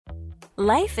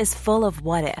Life is full of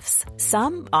what-ifs.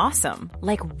 Some awesome,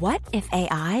 like what if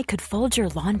AI could fold your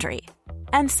laundry?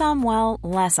 And some, well,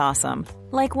 less awesome,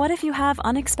 like what if you have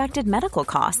unexpected medical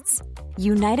costs?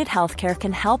 United Healthcare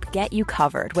can help get you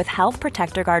covered with Health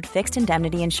Protector Guard fixed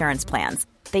indemnity insurance plans.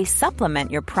 They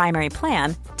supplement your primary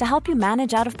plan to help you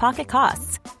manage out-of-pocket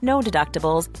costs. No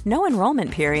deductibles, no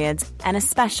enrollment periods, and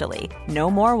especially no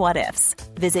more what-ifs.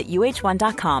 Visit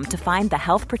uh1.com to find the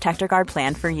Health Protector Guard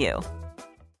plan for you.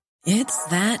 It's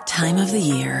that time of the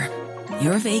year.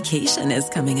 Your vacation is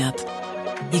coming up.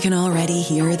 You can already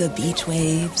hear the beach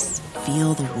waves,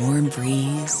 feel the warm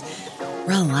breeze,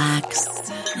 relax,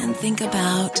 and think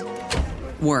about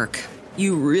work.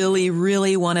 You really,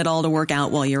 really want it all to work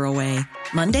out while you're away.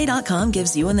 Monday.com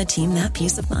gives you and the team that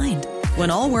peace of mind.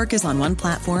 When all work is on one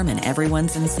platform and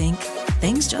everyone's in sync,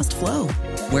 things just flow.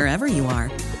 Wherever you are,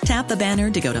 tap the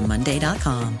banner to go to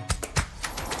Monday.com.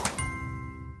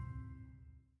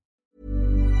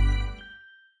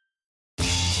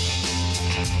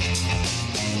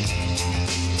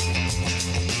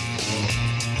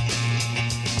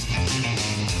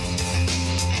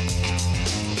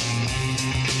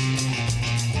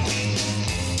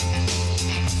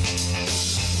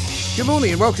 Good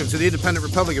morning and welcome to the Independent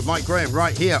Republic of Mike Graham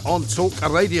right here on Talk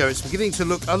Radio. It's beginning to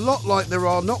look a lot like there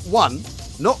are not one,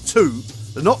 not two,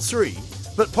 not three,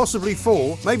 but possibly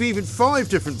four, maybe even five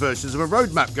different versions of a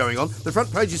roadmap going on. The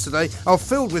front pages today are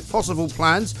filled with possible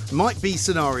plans, might-be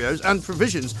scenarios and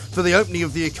provisions for the opening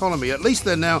of the economy. At least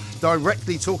they're now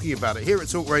directly talking about it. Here at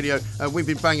Talk Radio, we've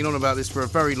been banging on about this for a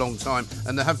very long time,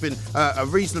 and there have been a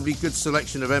reasonably good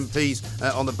selection of MPs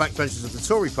on the backbenches of the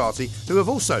Tory party who have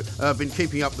also been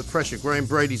keeping up the pressure. Graham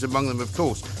Brady's among them, of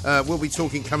course. We'll be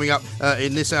talking coming up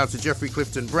in this hour to Geoffrey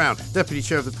Clifton Brown, Deputy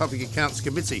Chair of the Public Accounts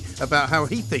Committee, about how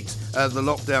he thinks the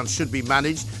lockdown should be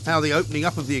managed, how the opening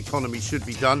up of the economy should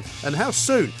be done, and how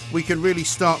soon we can really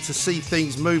start to see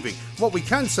things moving. What we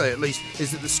can say, at least,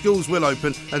 is that the schools will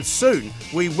open and soon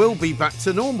we will be back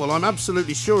to normal. I'm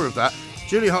absolutely sure of that.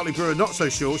 Julia Hartley-Brewer not so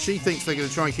sure. She thinks they're going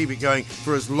to try and keep it going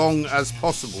for as long as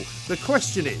possible. The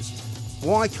question is,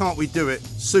 why can't we do it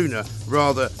sooner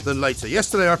rather than later?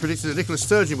 Yesterday I predicted that Nicola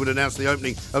Sturgeon would announce the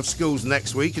opening of schools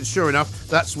next week, and sure enough,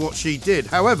 that's what she did.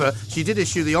 However, she did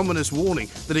issue the ominous warning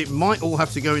that it might all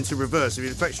have to go into reverse if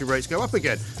infection rates go up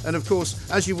again. And of course,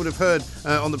 as you would have heard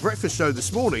on the breakfast show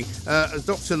this morning,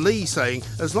 Dr. Lee saying,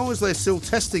 as long as they're still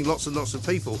testing lots and lots of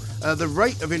people, the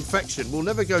rate of infection will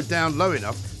never go down low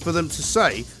enough for them to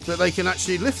say that they can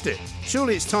actually lift it.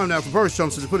 Surely it's time now for Boris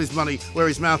Johnson to put his money where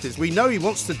his mouth is. We know he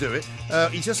wants to do it.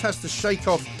 He just has to shake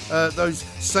off those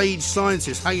sage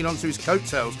scientists hanging onto his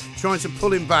coattails, trying to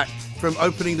pull him back from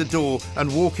opening the door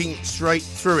and walking straight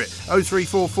through it.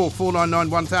 0344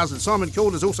 499 1000. Simon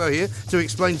Calder's also here to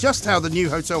explain just how the new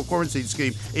hotel quarantine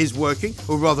scheme is working,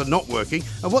 or rather not working,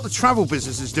 and what the travel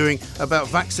business is doing about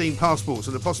vaccine passports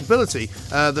and the possibility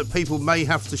that people may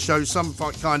have to show some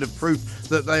kind of proof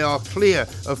that they are clear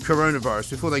of coronavirus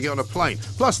before they get on a plane.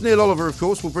 Plus, Neil Oliver, of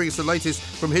course, will bring us the latest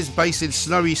from his base in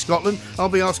snowy Scotland. I'll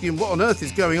be asking him what on earth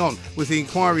is going on with the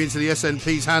inquiry into the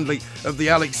SNP's handling of the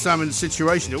Alex Salmond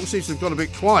situation. It all seems to have got a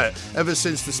bit quiet ever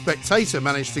since the Spectator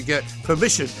managed to get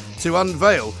permission to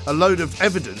unveil a load of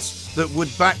evidence that would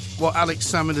back what Alex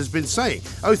Salmond has been saying.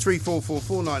 0344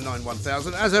 499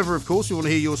 1000. As ever, of course, we want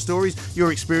to hear your stories,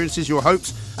 your experiences, your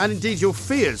hopes, and indeed your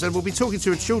fears. And we'll be talking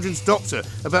to a children's doctor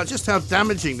about just how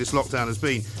damaging this lockdown has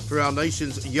been for our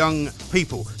nation's young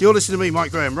people. You're listening to me,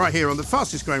 Mike Graham, right here on the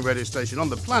fastest growing radio station on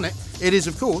the planet. It is,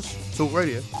 of course, Talk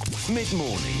Radio.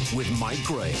 Mid-morning with Mike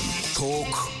Graham.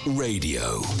 Talk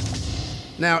Radio.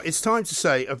 Now, it's time to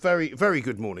say a very, very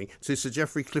good morning to Sir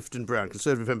Geoffrey Clifton Brown,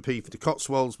 Conservative MP for the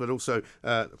Cotswolds, but also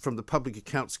from the Public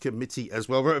Accounts Committee as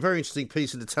well. Wrote a very interesting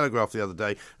piece in the Telegraph the other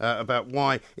day about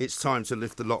why it's time to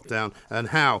lift the lockdown and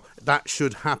how that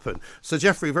should happen. Sir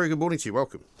Geoffrey, very good morning to you.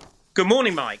 Welcome. Good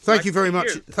morning, Mike. Thank you very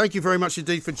much. Thank you very much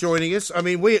indeed for joining us. I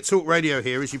mean, we at Talk Radio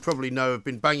here, as you probably know, have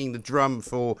been banging the drum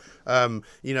for, the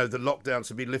lockdown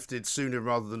to be lifted sooner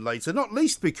rather than later, not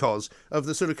least because of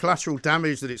the sort of collateral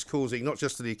damage that it's causing, not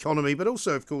just to the economy, but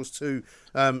also, of course, to,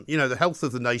 the health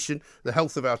of the nation, the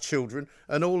health of our children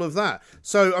and all of that.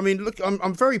 So, I mean, look,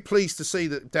 I'm very pleased to see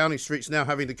that Downing Street's now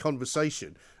having the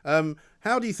conversation.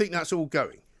 How do you think that's all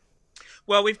going?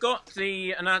 Well, we've got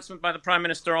the announcement by the Prime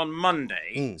Minister on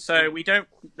Monday, so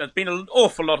there's been an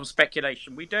awful lot of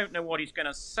speculation. We don't know what he's going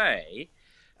to say.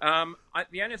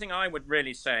 The only thing I would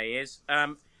really say is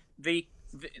I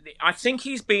think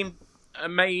he's been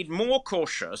made more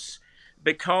cautious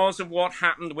because of what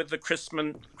happened with the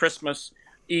Christmas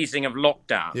easing of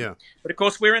lockdown. Yeah. But, of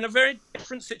course, we're in a very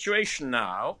different situation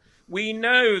now We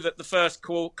know that the first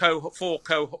four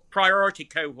priority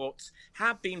cohorts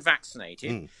have been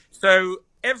vaccinated. So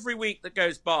every week that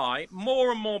goes by,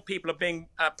 more and more people are being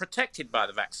protected by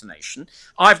the vaccination.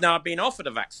 I've now been offered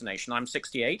a vaccination. I'm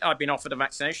 68. I've been offered a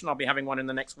vaccination. I'll be having one in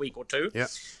the next week or two.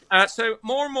 Yeah. So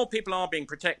more and more people are being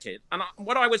protected. And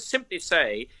what I would simply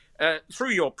say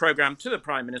through your programme to the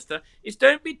Prime Minister is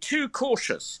don't be too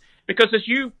cautious. Because as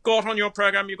you've got on your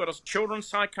programme, you've got a children's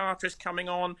psychiatrist coming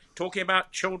on, talking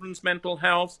about children's mental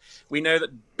health. We know that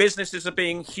businesses are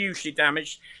being hugely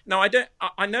damaged. Now,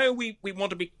 I know we want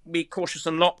to be cautious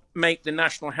and not make the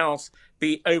national health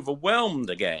be overwhelmed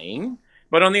again.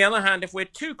 But on the other hand, if we're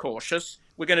too cautious,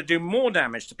 we're going to do more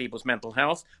damage to people's mental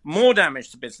health, more damage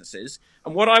to businesses.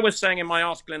 And what I was saying in my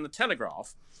article in The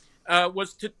Telegraph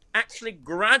was to actually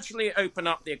gradually open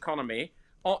up the economy,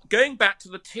 going back to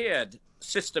the tiered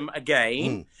system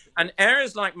again, and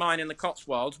areas like mine in the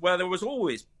Cotswolds, where there was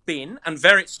always been, and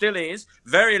still is,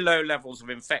 very low levels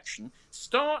of infection,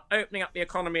 start opening up the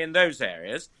economy in those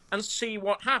areas and see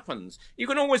what happens. You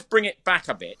can always bring it back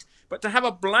a bit, but to have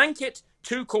a blanket,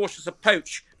 too cautious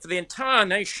approach for the entire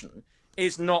nation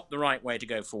is not the right way to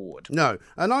go forward. No,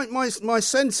 and my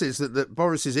sense is that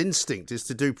Boris's instinct is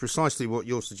to do precisely what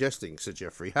you're suggesting, Sir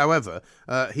Geoffrey. However,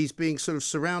 he's being sort of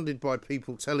surrounded by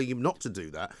people telling him not to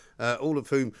do that, all of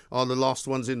whom are the last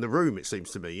ones in the room, it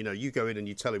seems to me. You know, you go in and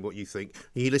you tell him what you think,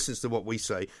 he listens to what we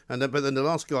say, but then the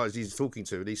last guys he's talking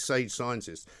to, these sage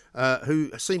scientists,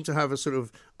 who seem to have a sort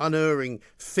of unerring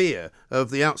fear of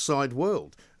the outside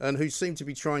world, and who seem to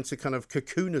be trying to kind of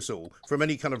cocoon us all from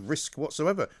any kind of risk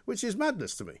whatsoever, which is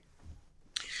madness to me.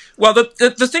 Well,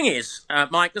 the thing is,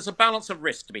 Mike, there's a balance of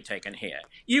risk to be taken here.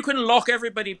 You can lock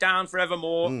everybody down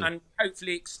forevermore and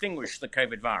hopefully extinguish the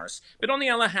COVID virus. But on the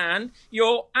other hand,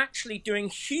 you're actually doing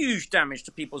huge damage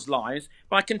to people's lives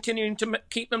by continuing to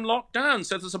keep them locked down.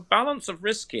 So there's a balance of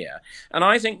risk here. And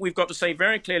I think we've got to say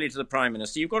very clearly to the Prime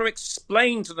Minister, you've got to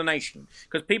explain to the nation,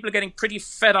 because people are getting pretty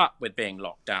fed up with being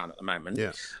locked down at the moment.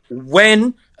 Yeah.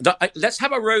 Let's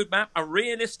have a roadmap, a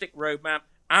realistic roadmap,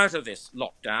 out of this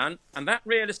lockdown, and that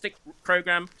realistic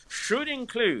program should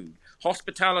include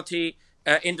hospitality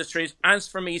industries as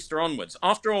from Easter onwards.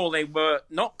 After all, they were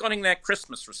not getting their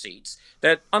Christmas receipts.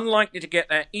 They're unlikely to get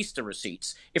their Easter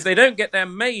receipts. If they don't get their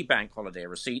May bank holiday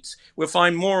receipts, we'll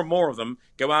find more and more of them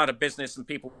go out of business and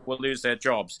people will lose their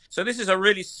jobs. So this is a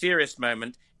really serious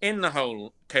moment in the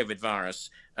whole COVID virus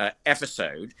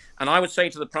episode. And I would say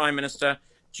to the Prime Minister,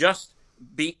 just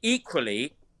be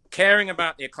equally caring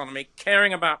about the economy,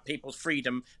 caring about people's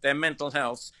freedom, their mental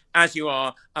health, as you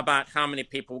are about how many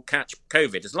people catch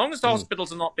COVID. As long as the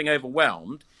hospitals are not being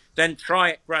overwhelmed, then try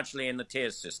it gradually in the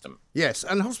tiers system. Yes,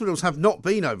 and hospitals have not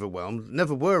been overwhelmed,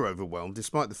 never were overwhelmed,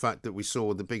 despite the fact that we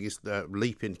saw the biggest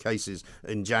leap in cases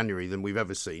in January than we've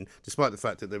ever seen, despite the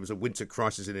fact that there was a winter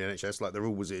crisis in the NHS like there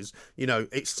always is. You know,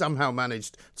 it somehow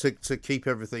managed to keep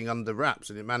everything under wraps,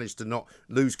 and it managed to not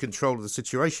lose control of the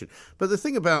situation. But the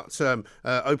thing about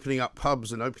opening up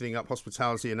pubs and opening up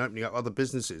hospitality and opening up other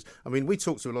businesses, I mean, we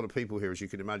talked to a lot of people here, as you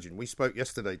can imagine. We spoke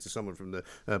yesterday to someone from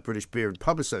the British Beer and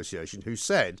Pub Association who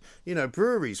said, you know,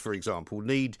 breweries, for example,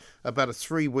 need about a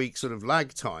 3-week sort of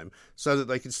lag time so that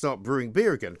they can start brewing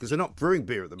beer again, because they're not brewing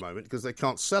beer at the moment because they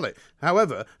can't sell it.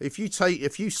 However, if you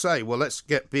say, well, let's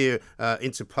get beer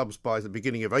into pubs by the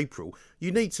beginning of April,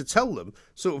 you need to tell them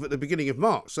sort of at the beginning of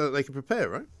March so that they can prepare,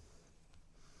 right?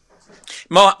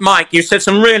 Mike, you said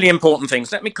some really important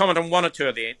things. Let me comment on one or two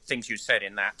of the things you said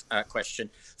in that question.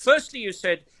 Firstly, you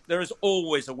said there is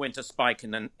always a winter spike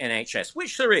in the NHS,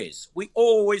 which there is. We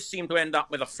always seem to end up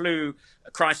with a flu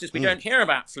crisis. We don't hear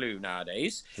about flu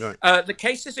nowadays. Right. The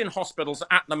cases in hospitals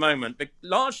at the moment,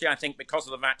 largely, I think, because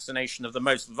of the vaccination of the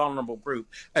most vulnerable group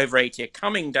over 80, are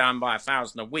coming down by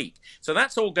 1,000 a week. So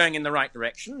that's all going in the right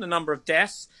direction. The number of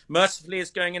deaths, mercifully, is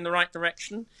going in the right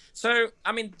direction. So,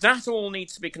 I mean, that all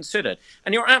needs to be considered.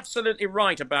 And you're absolutely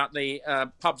right about the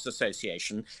Pubs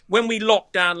Association. When we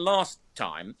locked down last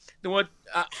time, there were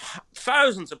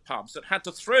thousands of pubs that had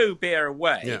to throw beer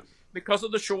away because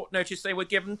of the short notice they were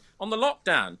given on the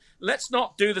lockdown. Let's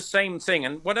not do the same thing.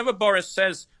 And whatever Boris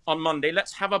says on Monday,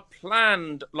 let's have a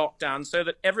planned lockdown so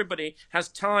that everybody has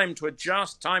time to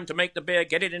adjust, time to make the beer,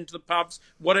 get it into the pubs,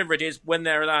 whatever it is, when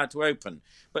they're allowed to open.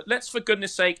 But let's, for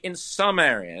goodness sake, in some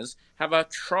areas, have a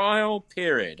trial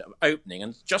period of opening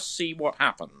and just see what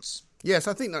happens. Yes,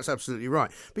 I think that's absolutely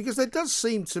right. Because there does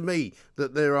seem to me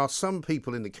that there are some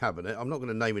people in the Cabinet, I'm not going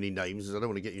to name any names as I don't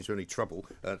want to get you into any trouble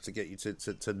to get you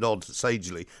to nod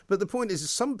sagely, but the point is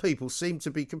some people seem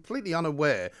to be completely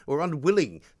unaware or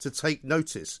unwilling to take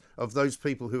notice of those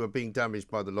people who are being damaged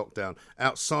by the lockdown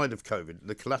outside of COVID,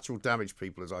 the collateral damage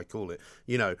people, as I call it,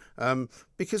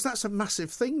 because that's a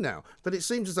massive thing now. But it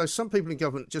seems as though some people in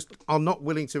government just are not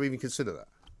willing to even consider that.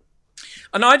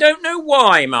 And I don't know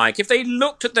why, Mike. If they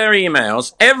looked at their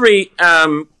emails, every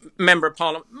member of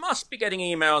Parliament must be getting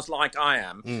emails like I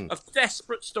am of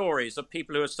desperate stories of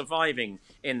people who are surviving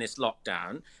in this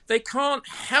lockdown. They can't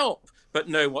help but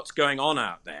know what's going on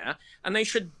out there, and they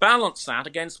should balance that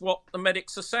against what the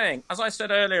medics are saying. As I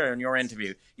said earlier in your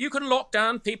interview, you can lock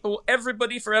down people,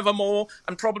 everybody forevermore,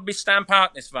 and probably stamp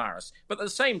out this virus. But at the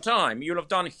same time, you'll have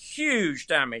done huge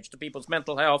damage to people's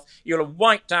mental health. You'll have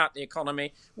wiped out the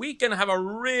economy. We're going to have a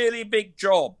really big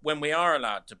job when we are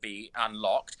allowed to be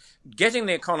unlocked, getting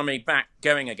the economy back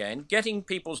going again, getting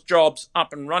people's jobs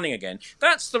up and running again.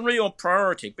 That's the real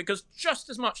priority, because just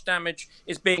as much damage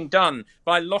is being done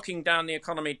by locking down the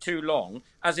economy too long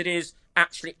as it is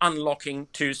actually unlocking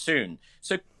too soon.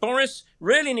 So Boris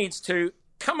really needs to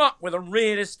come up with a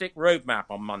realistic roadmap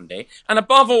on Monday. And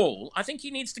above all, I think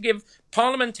he needs to give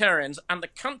parliamentarians and the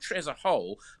country as a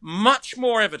whole much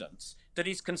more evidence that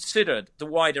he's considered the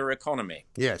wider economy.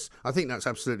 Yes, I think that's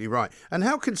absolutely right. And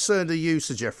how concerned are you,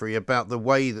 Sir Geoffrey, about the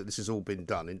way that this has all been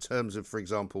done in terms of, for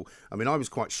example, I mean, I was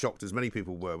quite shocked, as many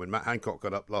people were, when Matt Hancock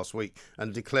got up last week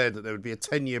and declared that there would be a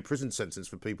 10-year prison sentence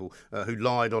for people who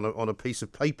lied on a piece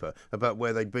of paper about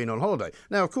where they'd been on holiday.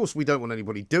 Now, of course, we don't want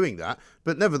anybody doing that,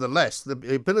 but nevertheless,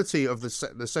 the ability of the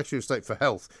Secretary of State for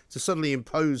Health to suddenly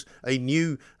impose a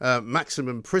new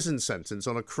maximum prison sentence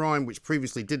on a crime which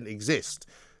previously didn't exist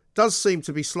does seem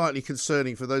to be slightly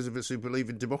concerning for those of us who believe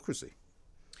in democracy.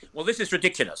 Well, this is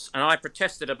ridiculous, and I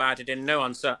protested about it in no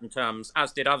uncertain terms,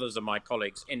 as did others of my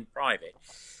colleagues in private.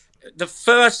 The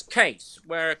first case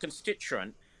where a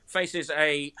constituent faces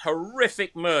a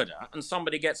horrific murder and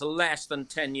somebody gets less than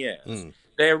 10 years,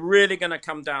 they're really going to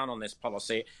come down on this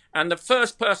policy. And the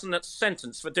first person that's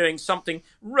sentenced for doing something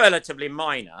relatively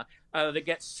minor that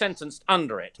gets sentenced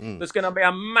under it, there's going to be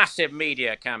a massive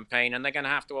media campaign and they're going to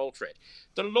have to alter it.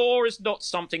 The law is not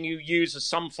something you use as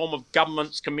some form of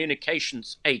government's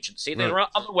communications agency. There are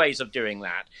other ways of doing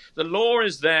that. The law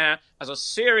is there as a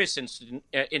serious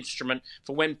instrument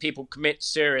for when people commit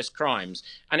serious crimes,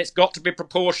 and it's got to be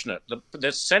proportionate.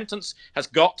 The sentence has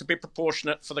got to be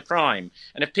proportionate for the crime.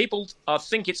 And if people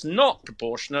think it's not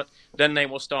proportionate, then they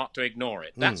will start to ignore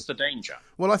it. That's the danger.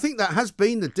 Well, I think that has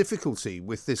been the difficulty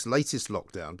with this latest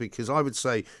lockdown, because I would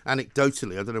say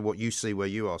anecdotally, I don't know what you see where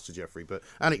you are, Sir Geoffrey, but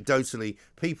anecdotally,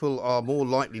 people are more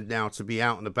likely now to be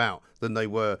out and about than they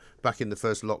were back in the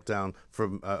first lockdown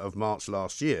of March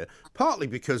last year, partly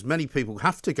because many people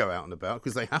have to go out and about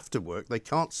because they have to work. They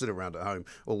can't sit around at home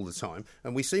all the time.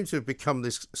 And we seem to have become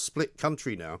this split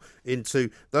country now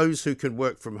into those who can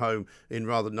work from home in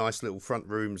rather nice little front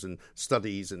rooms and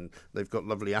studies, and they've got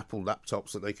lovely Apple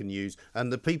laptops that they can use,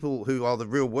 and the people who are the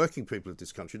real working people of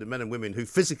this country, the men and women who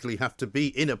physically have to be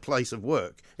in a place of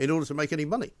work in order to make any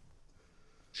money.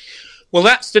 Well,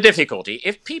 that's the difficulty.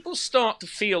 If people start to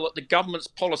feel that the government's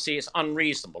policy is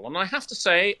unreasonable, and I have to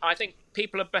say, I think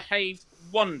people have behaved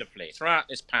wonderfully throughout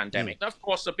this pandemic. Of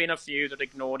course, there have been a few that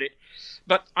ignored it,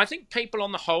 but I think people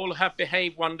on the whole have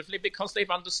behaved wonderfully because they've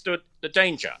understood the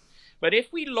danger. But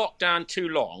if we lock down too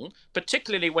long,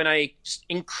 particularly when a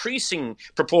increasing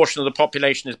proportion of the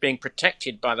population is being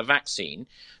protected by the vaccine,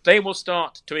 they will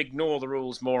start to ignore the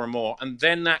rules more and more, and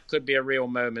then that could be a real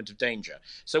moment of danger.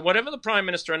 So whatever the Prime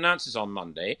Minister announces on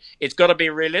Monday, it's got to be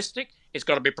realistic, it's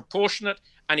got to be proportionate,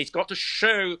 and he's got to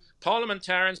show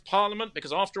parliamentarians, Parliament,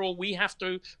 because after all, we have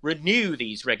to renew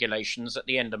these regulations at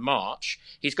the end of March.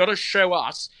 He's got to show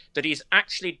us that he's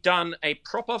actually done a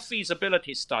proper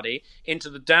feasibility study into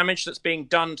the damage that's being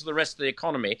done to the rest of the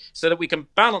economy so that we can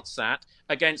balance that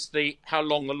against how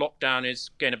long the lockdown is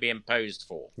going to be imposed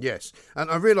for. Yes, and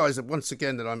I realise that once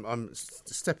again that I'm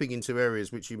stepping into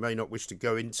areas which you may not wish to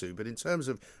go into, but in terms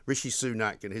of Rishi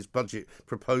Sunak and his budget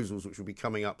proposals, which will be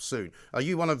coming up soon, are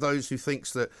you one of those who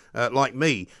thinks that, like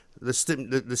me, the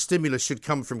stimulus should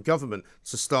come from government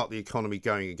to start the economy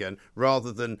going again,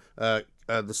 rather than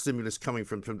the stimulus coming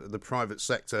from the private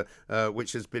sector,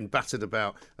 which has been battered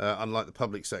about, unlike the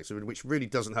public sector, which really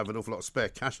doesn't have an awful lot of spare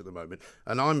cash at the moment?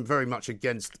 And I'm very much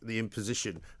against the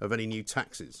imposition of any new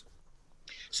taxes.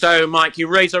 So, Mike, you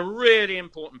raise a really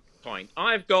important point.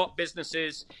 I've got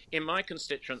businesses in my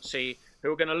constituency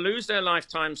who are going to lose their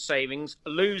lifetime savings,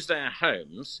 lose their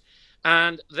homes.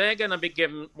 and they're going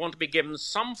to want to be given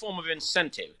some form of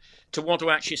incentive to want to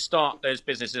actually start those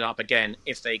businesses up again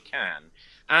if they can.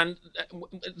 And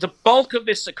the bulk of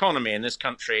this economy in this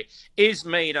country is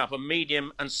made up of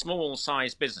medium and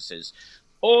small-sized businesses,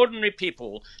 ordinary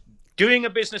people doing a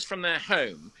business from their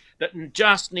home that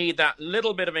just need that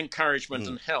little bit of encouragement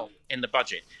and help in the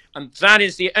budget. And that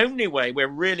is the only way we're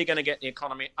really going to get the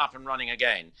economy up and running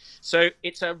again. So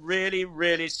it's a really,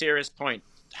 really serious point,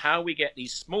 how we get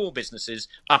these small businesses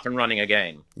up and running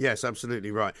again. Yes,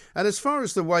 absolutely right. And as far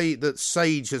as the way that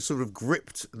Sage has sort of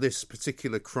gripped this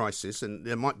particular crisis, and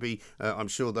there might be, I'm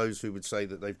sure, those who would say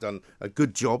that they've done a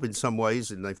good job in some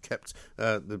ways, and they've kept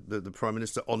the Prime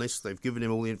Minister honest. They've given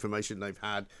him all the information they've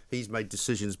had. He's made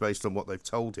decisions based on what they've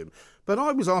told him. But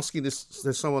I was asking this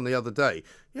to someone the other day,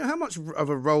 how much of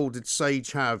a role did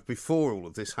Sage have before all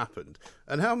of this happened?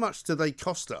 And how much do they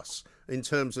cost us in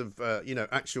terms of,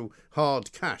 actual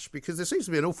hard cash? Because there seems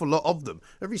to be an awful lot of them.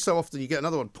 Every so often you get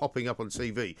another one popping up on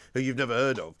TV who you've never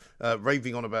heard of,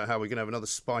 raving on about how we're going to have another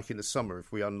spike in the summer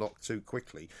if we unlock too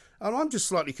quickly. And I'm just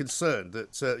slightly concerned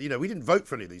that, we didn't vote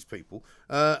for any of these people,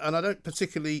 and I don't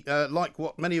particularly like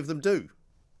what many of them do.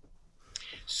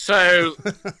 So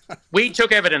we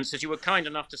took evidence, as you were kind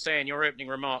enough to say in your opening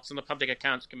remarks, on the Public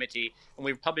Accounts Committee, and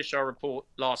we published our report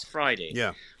last Friday.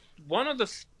 Yeah. One of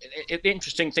the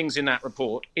interesting things in that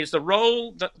report is the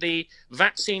role that the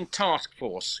Vaccine Task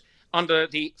Force, under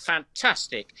the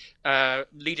fantastic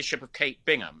leadership of Kate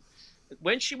Bingham,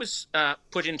 when she was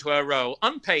put into her role,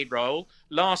 unpaid role,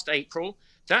 last April,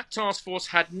 that task force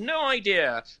had no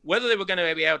idea whether they were going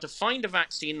to be able to find a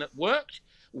vaccine that worked,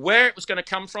 where it was going to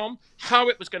come from, how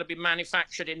it was going to be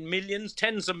manufactured in millions,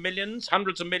 tens of millions,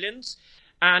 hundreds of millions.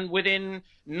 And within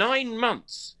 9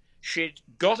 months, she'd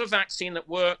got a vaccine that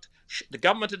worked. The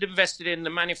government had invested in the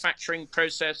manufacturing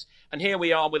process, and here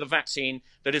we are with a vaccine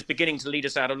that is beginning to lead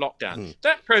us out of lockdown.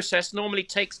 That process normally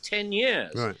takes 10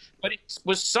 years. Right. But it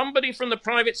was somebody from the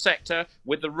private sector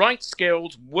with the right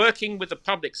skills working with the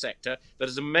public sector that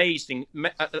has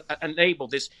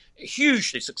enabled this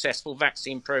hugely successful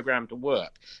vaccine program to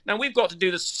work. Now, we've got to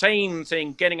do the same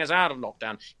thing getting us out of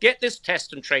lockdown, get this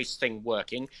test and trace thing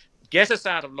working, get us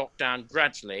out of lockdown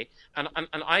gradually. And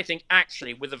I think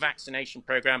actually with the vaccination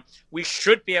program, we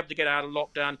should be able to get out of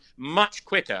lockdown much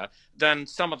quicker than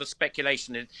some of the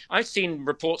speculation. I've seen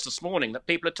reports this morning that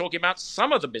people are talking about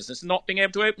some of the business not being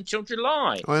able to open till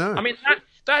July. I know. I mean,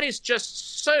 that is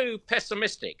just so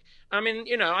pessimistic. I mean,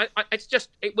 it's just,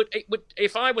 it would,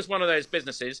 if I was one of those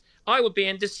businesses, I would be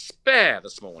in despair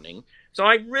this morning. So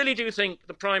I really do think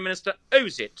the Prime Minister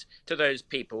owes it to those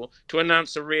people to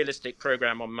announce a realistic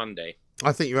programme on Monday.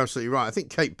 I think you're absolutely right. I think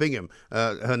Kate Bingham,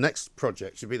 her next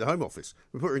project should be the Home Office.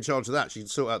 We put her in charge of that. She can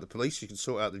sort out the police, she can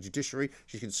sort out the judiciary,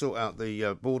 she can sort out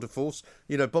the border force.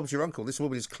 Bob's your uncle. This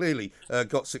woman has clearly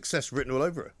got success written all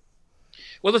over her.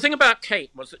 Well, the thing about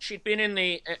Kate was that she'd been in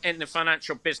the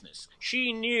financial business.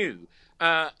 She knew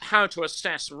how to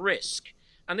assess risk.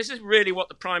 And this is really what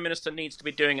the Prime Minister needs to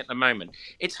be doing at the moment.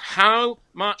 It's how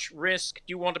much risk do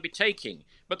you want to be taking?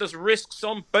 But there's risks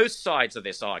on both sides of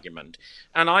this argument.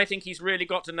 And I think he's really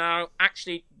got to now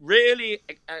actually really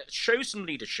show some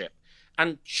leadership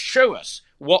and show us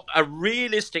what a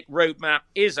realistic roadmap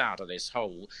is out of this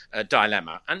whole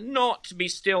dilemma, and not to be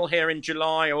still here in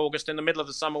July, August, in the middle of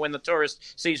the summer when the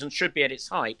tourist season should be at its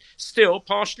height, still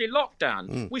partially locked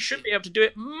down. We should be able to do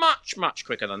it much, much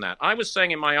quicker than that. I was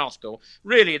saying in my article,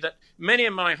 really, that many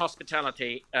of my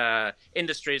hospitality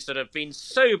industries that have been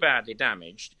so badly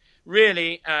damaged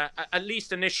really, at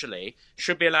least initially,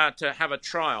 should be allowed to have a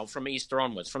trial from Easter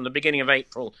onwards, from the beginning of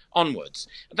April onwards.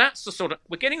 That's the sort of,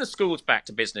 we're getting the schools back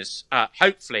to business,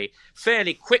 hopefully,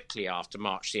 fairly quickly after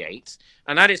March the 8th.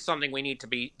 And that is something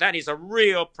that is a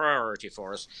real priority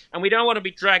for us. And we don't want to be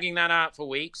dragging that out for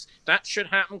weeks. That should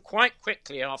happen quite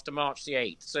quickly after March the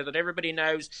 8th, so that everybody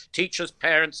knows, teachers,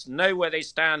 parents know where they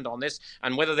stand on this,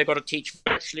 and whether they've got to teach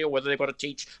virtually or whether they've got to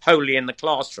teach wholly in the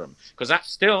classroom. Because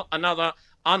that's still another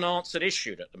unanswered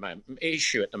issue at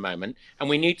the moment, and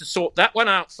we need to sort that one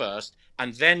out first,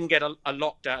 and then get a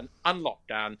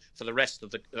unlockdown for the rest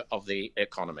of the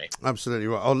economy. Absolutely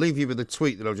right. I'll leave you with a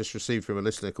tweet that I've just received from a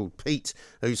listener called Pete,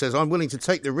 who says, "I'm willing to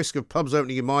take the risk of pubs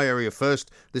opening in my area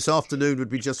first. This afternoon would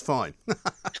be just fine."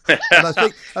 And I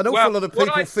think an awful lot of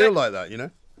people feel like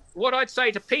that, What I'd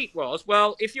say to Pete was,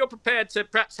 well, if you're prepared to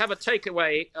perhaps have a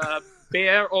takeaway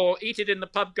beer or eat it in the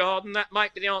pub garden, that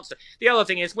might be the answer. The other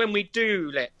thing is, when we do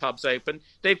let pubs open,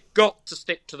 they've got to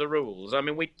stick to the rules. I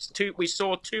mean, we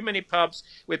saw too many pubs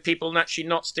with people actually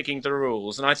not sticking to the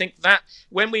rules, and I think that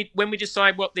when we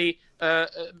decide what the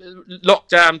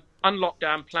unlockdown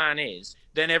plan is,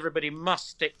 then everybody must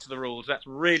stick to the rules. That's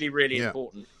really, really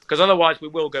important, because otherwise we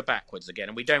will go backwards again,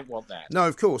 and we don't want that. No,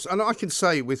 of course. And I can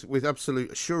say with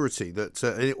absolute surety that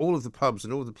in all of the pubs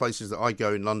and all of the places that I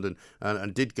go in London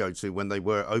and did go to when they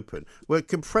were open were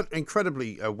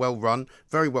incredibly well run,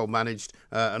 very well managed,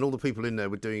 and all the people in there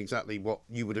were doing exactly what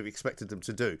you would have expected them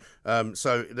to do.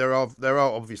 So there are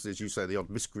obviously, as you say, the odd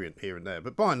miscreant here and there,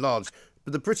 but by and large,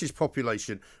 the British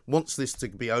population wants this to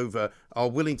be over, are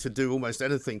willing to do almost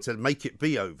anything to make it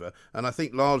be over, and I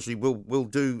think largely will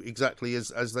do exactly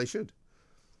as they should.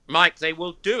 Mike, they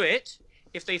will do it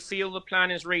if they feel the plan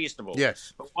is reasonable.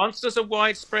 Yes. But once there's a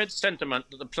widespread sentiment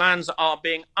that the plans are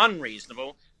being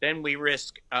unreasonable, then we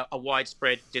risk a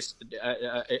widespread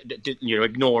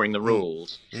ignoring the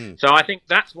rules. So I think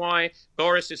that's why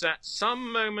Boris is at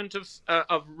some moment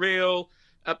of real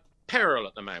peril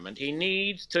at the moment. He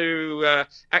needs to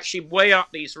actually weigh up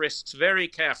these risks very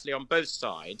carefully on both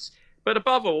sides. But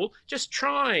above all, just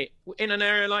try in an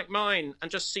area like mine and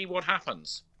just see what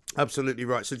happens. Absolutely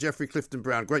right. So, Geoffrey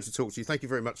Clifton-Brown, great to talk to you. Thank you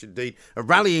very much indeed. A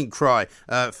rallying cry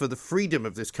for the freedom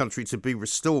of this country to be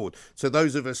restored to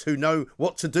those of us who know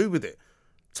what to do with it.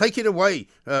 Take it away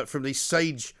from these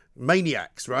sage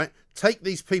maniacs, right? Take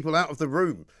these people out of the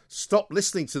room. Stop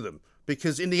listening to them,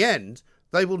 because in the end,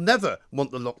 they will never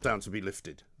want the lockdown to be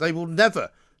lifted. They will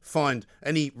never find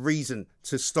any reason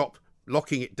to stop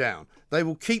locking it down. They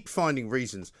will keep finding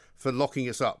reasons for locking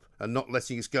us up and not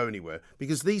letting us go anywhere,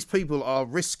 because these people are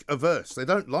risk averse. They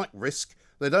don't like risk.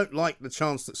 They don't like the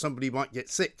chance that somebody might get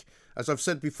sick. As I've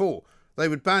said before, they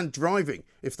would ban driving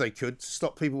if they could to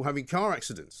stop people having car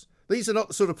accidents. These are not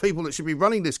the sort of people that should be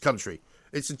running this country.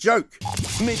 It's a joke.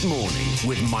 Mid-morning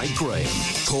with Mike Graham.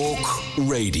 Talk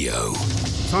Radio.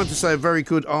 Time to say a very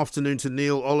good afternoon to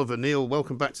Neil Oliver. Neil,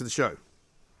 welcome back to the show.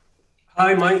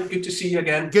 Hi, Mike. Good to see you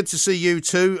again. Good to see you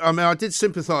too. I mean, I did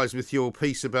sympathise with your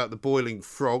piece about the boiling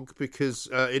frog, because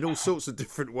in all sorts of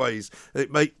different ways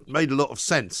it made a lot of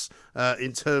sense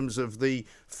in terms of the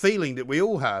feeling that we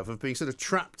all have of being sort of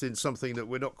trapped in something that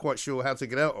we're not quite sure how to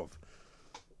get out of.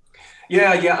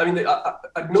 Yeah. I mean,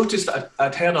 I'd noticed that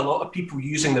I'd heard a lot of people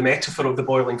using the metaphor of the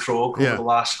boiling frog over the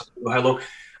last how long.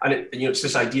 And it's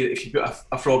this idea that if you put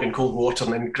a frog in cold water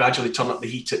and then gradually turn up the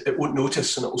heat, it won't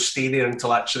notice, and it will stay there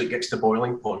until actually it gets to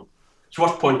boiling point. It's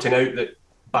worth pointing out that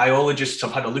biologists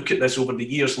have had a look at this over the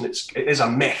years, and it is a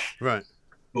myth. Right.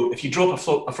 So if you drop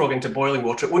a frog into boiling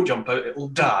water, it won't jump out, it will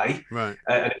die. Right.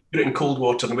 And if you put it in cold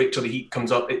water and wait till the heat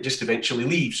comes up, it just eventually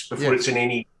leaves before it's in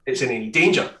any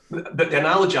danger. But the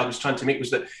analogy I was trying to make was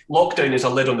that lockdown is a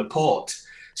lid on the pot,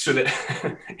 so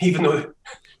that even though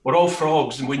we're all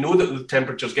frogs and we know that the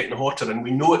temperature's getting hotter and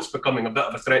we know it's becoming a bit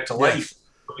of a threat to life,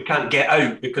 but we can't get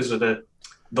out because of the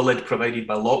lid provided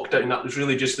by lockdown. That was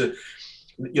really just the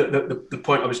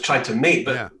point I was trying to make.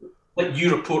 But like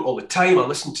you report all the time, I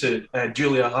listen to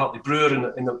Julia Hartley-Brewer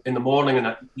in the morning,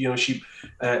 and she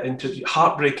into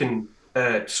heartbreaking,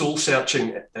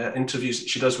 soul-searching interviews that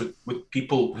she does with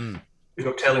people who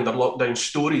are telling their lockdown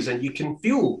stories, and you can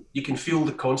feel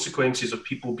the consequences of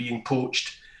people being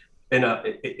poached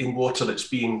in water that's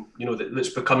being that's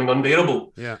becoming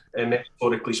unbearable,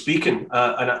 metaphorically speaking.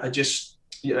 And I just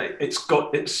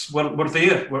we're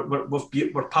there.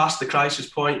 We're past the crisis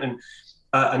point,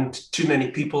 and too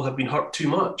many people have been hurt too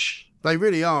much. They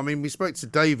really are. I mean, we spoke to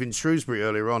Dave in Shrewsbury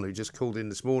earlier on, who just called in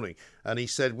this morning, and he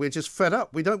said, we're just fed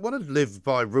up. We don't want to live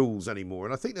by rules anymore.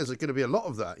 And I think there's going to be a lot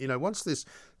of that. Once this,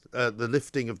 the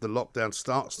lifting of the lockdown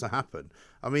starts to happen,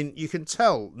 I mean, you can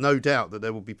tell, no doubt, that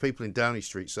there will be people in Downing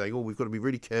Street saying, we've got to be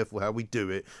really careful how we do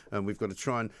it, and we've got to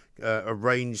try and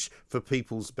arrange for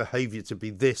people's behaviour to be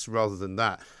this rather than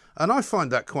that. And I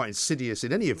find that quite insidious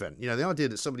in any event. The idea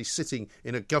that somebody's sitting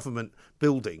in a government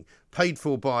building, paid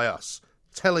for by us,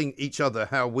 telling each other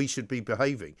how we should be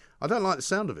behaving. I don't like the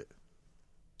sound of it.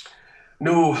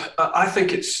 No, I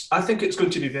think it's going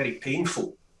to be very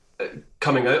painful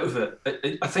coming out of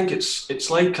it. I think it's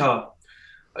like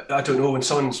I don't know, when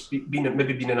someone's been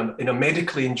in a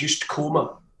medically induced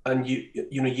coma, and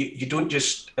you don't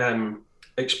just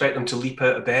expect them to leap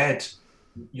out of bed.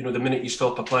 The minute you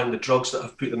stop applying the drugs that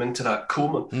have put them into that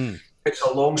coma, it's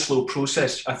a long, slow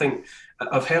process. I think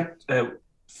I've heard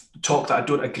talk that I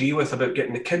don't agree with about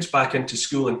getting the kids back into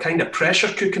school and kind of pressure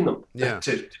cooking them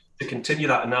to continue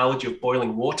that analogy of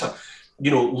boiling water.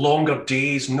 Longer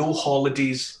days, no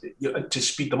holidays to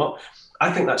speed them up.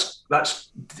 I think that's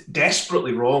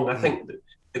desperately wrong. I think that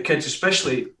the kids,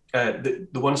 especially the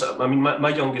ones that, I mean, my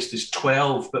youngest is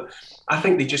 12, but I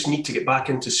think they just need to get back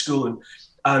into school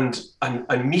and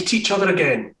meet each other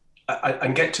again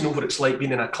and get to know what it's like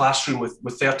being in a classroom with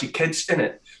 30 kids in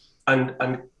it,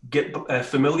 and get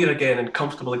familiar again and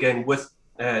comfortable again with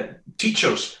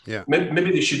teachers. Yeah.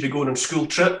 Maybe they should be going on school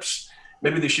trips.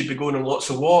 Maybe they should be going on lots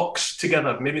of walks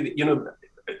together. Maybe,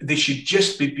 they should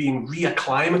just be being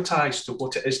reacclimatized to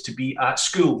what it is to be at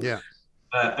school. Yeah.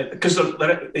 Because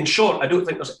in short, I don't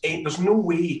think there's no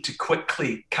way to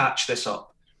quickly catch this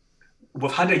up.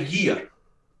 We've had a year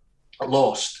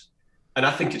lost, and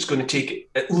I think it's going to take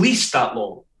at least that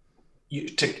long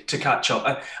to catch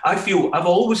up. I've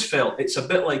always felt it's a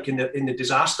bit like in the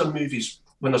disaster movies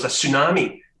when there's a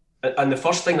tsunami, and the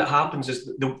first thing that happens is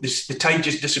the tide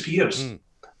just disappears. The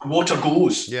water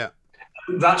goes. Yeah.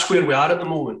 That's where we are at the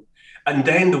moment. And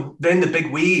then the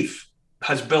big wave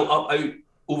has built up out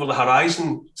over the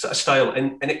horizon sort of style,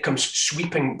 and it comes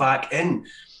sweeping back in.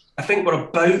 I think we're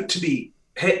about to be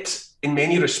hit in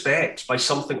many respects by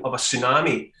something of a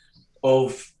tsunami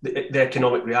of the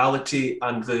economic reality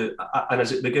and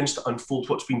as it begins to unfold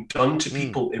what's been done to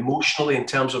people emotionally in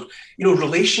terms of,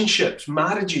 relationships,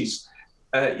 marriages,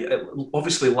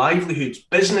 obviously livelihoods,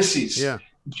 businesses. Yeah.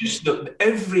 Just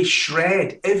every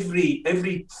shred,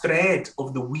 every thread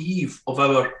of the weave of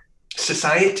our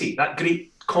society, that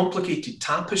great complicated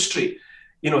tapestry,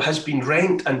 has been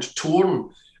rent and torn,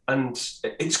 and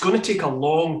it's going to take a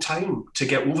long time to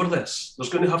get over this. There's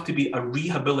going to have to be a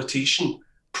rehabilitation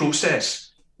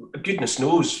process, goodness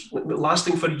knows,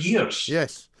 lasting for years.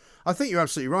 Yes. I think you're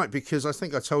absolutely right, because I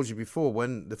think I told you before,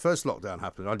 when the first lockdown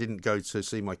happened, I didn't go to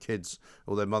see my kids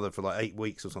or their mother for like 8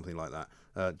 weeks or something like that,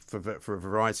 for a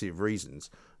variety of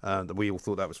reasons, that we all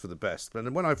thought that was for the best.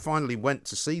 But when I finally went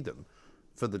to see them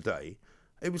for the day,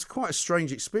 it was quite a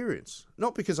strange experience.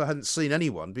 Not because I hadn't seen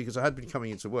anyone, because I had been coming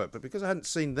into work, but because I hadn't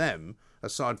seen them,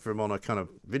 aside from on a kind of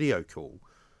video call.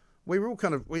 We were all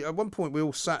at one point we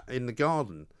all sat in the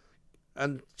garden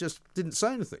and just didn't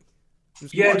say anything. It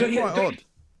was quite odd.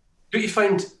 Don't you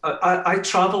find I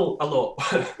travel a lot?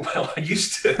 Well, I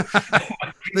used to.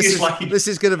 This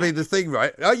is going to be the thing,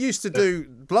 right? I used to do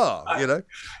blah, I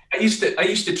used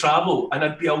to travel, and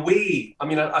I'd be away. I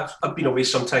mean, I've been away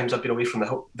sometimes. I've been away from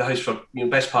the house for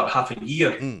best part of half a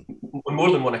year, on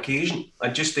more than one occasion,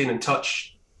 and just staying in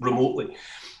touch remotely.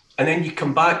 And then you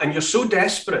come back, and you're so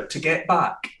desperate to get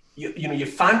back. You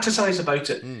fantasize about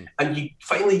it, and you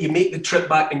finally make the trip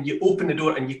back, and you open the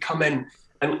door, and you come in.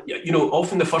 And,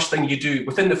 often the first thing you do,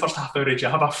 within the first half hour, is you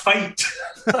have a fight,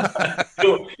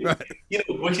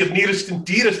 with your nearest and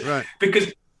dearest. Right.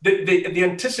 Because the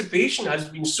anticipation has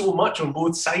been so much on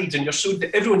both sides, and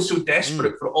everyone's so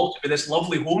desperate for it all to be this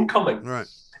lovely homecoming. Right.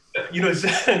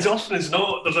 As often as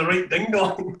not, there's a right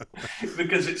ding-dong,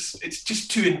 because it's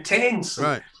just too intense.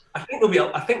 Right. I think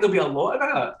there'll be a lot of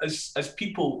that as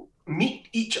people meet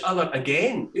each other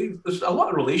again. There's a lot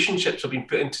of relationships have been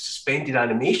put into suspended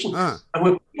animation, and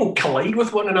when people collide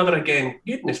with one another again,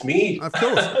 goodness me. Of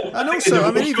course. And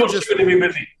also,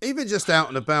 even just out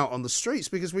and about on the streets,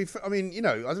 because I don't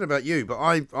know about you, but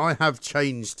I have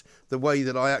changed the way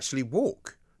that I actually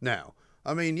walk now.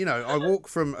 I mean, I walk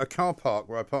from a car park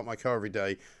where I park my car every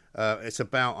day. It's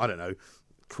about, I don't know,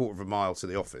 quarter of a mile to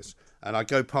the office. And I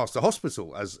go past a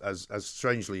hospital, as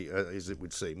strangely as it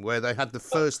would seem, where they had the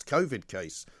first COVID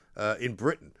case in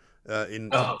Britain, in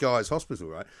Guy's Hospital,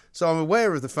 right? So I'm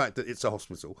aware of the fact that it's a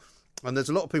hospital, and there's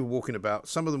a lot of people walking about,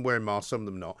 some of them wearing masks, some of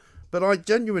them not. But I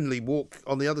genuinely walk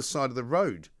on the other side of the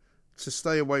road to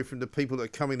stay away from the people that are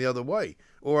coming the other way.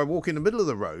 Or I walk in the middle of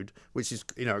the road, which is,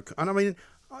 and I mean,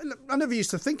 I never used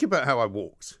to think about how I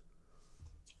walked.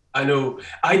 I know.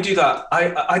 I do that.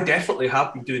 I definitely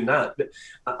have been doing that. But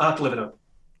I live in a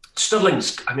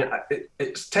Stirling's. I mean,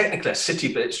 it's technically a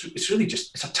city, but it's really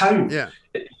it's a town. Yeah.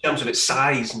 In terms of its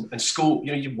size and scope,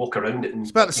 you walk around it, and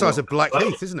it's about the size of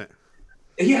Blackheath, isn't it?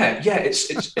 Yeah.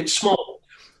 It's small,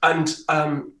 and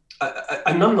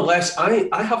nonetheless, I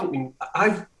haven't been.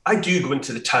 I do go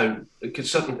into the town because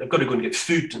certainly I've got to go and get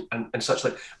food and such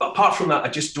like. But apart from that, I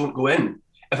just don't go in.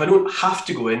 If I don't have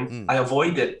to go in, I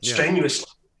avoid it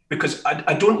strenuously. Because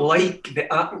I don't like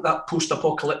that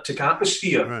post-apocalyptic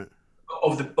atmosphere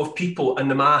of people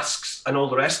and the masks and all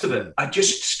the rest of it. I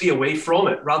just stay away from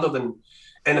it rather than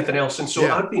anything else. And so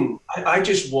I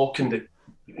just walk in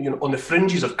on the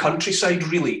fringes of countryside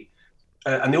really,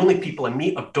 and the only people I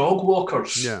meet are dog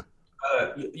walkers. Yeah.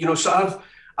 So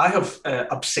I have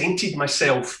absented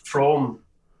myself from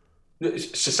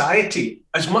society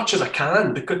as much as I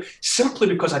can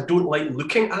because I don't like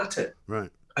looking at it. Right.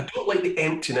 I don't like the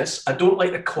emptiness. I don't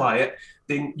like the quiet.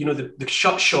 The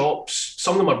shut shops.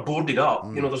 Some of them are boarded up.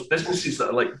 There's businesses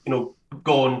that are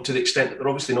gone to the extent that they're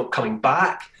obviously not coming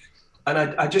back, and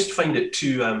I just find it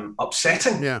too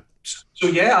upsetting. Yeah. So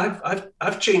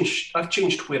I've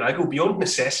changed where I go beyond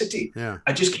necessity. Yeah.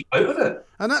 I just keep out of it.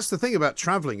 And that's the thing about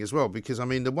travelling as well, because I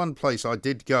mean, the one place I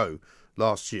did go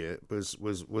last year was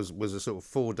a sort of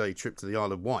 4-day trip to the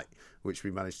Isle of Wight, which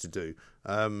we managed to do.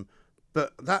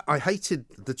 But that I hated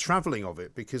the travelling of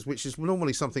it which is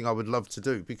normally something I would love to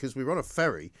do, because we were on a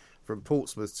ferry from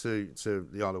Portsmouth to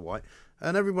the Isle of Wight,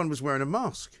 and everyone was wearing a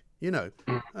mask,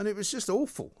 and it was just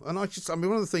awful. And one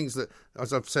of the things that,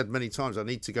 as I've said many times, I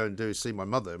need to go and do is see my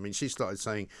mother. I mean, she started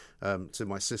saying to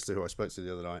my sister, who I spoke to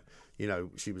the other night,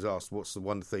 she was asked, what's the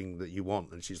one thing that you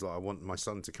want? And she's like, I want my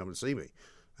son to come and see me.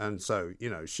 And so,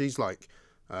 she's like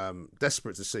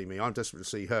desperate to see me. I'm desperate to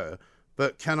see her.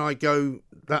 But can I go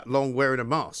that long wearing a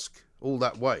mask all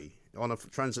that way on a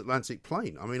transatlantic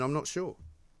plane? I mean, I'm not sure.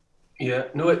 Yeah,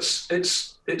 no, it's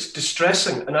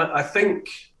distressing, and I think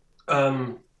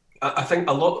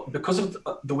a lot, because of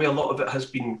the way a lot of it has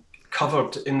been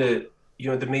covered in the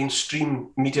the mainstream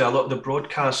media. A lot of the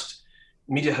broadcast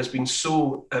media has been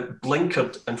so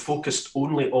blinkered and focused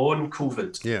only on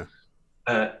COVID. Yeah,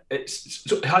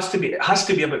 it has to be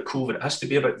about COVID. It has to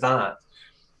be about that.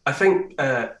 I think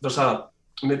there's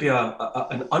maybe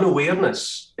an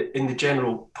unawareness in the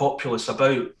general populace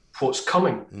about what's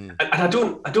coming, and I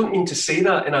don't mean to say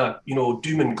that in a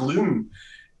doom and gloom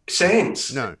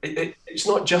sense. No, it's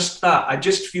not just that. I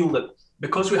just feel that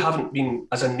because we haven't been,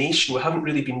 as a nation, we haven't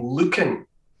really been looking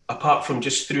apart from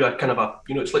just through a kind of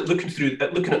it's like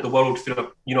looking at the world through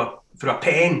a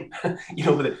pen,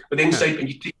 with the inside. When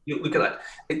you look at that,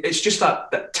 it's just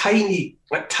that tiny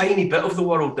bit of the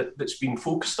world that's been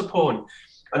focused upon,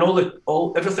 and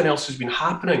everything else has been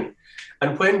happening.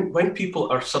 And when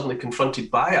people are suddenly confronted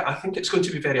by it, I think it's going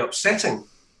to be very upsetting.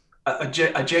 I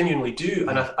genuinely do,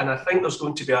 and I think there's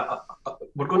going to be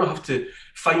we're going to have to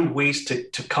find ways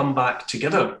to come back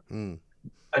together. And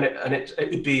it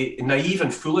would be naive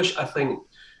and foolish, I think,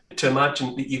 to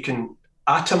imagine that you can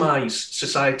atomize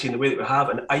society in the way that we have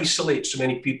and isolate so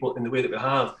many people in the way that we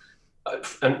have,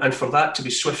 and for that to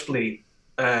be swiftly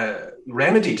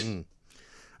remedied.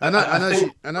 And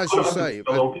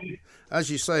as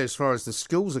you say, as far as the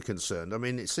schools are concerned, I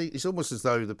mean, it's almost as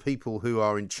though the people who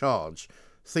are in charge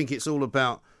think it's all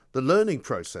about the learning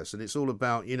process and it's all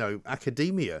about,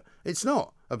 academia. It's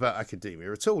not about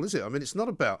academia at all, is it? I mean, it's not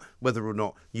about whether or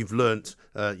not you've learnt,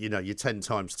 your 10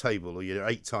 times table or your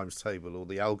 8 times table or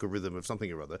the algorithm of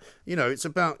something or other. It's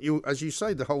about, as you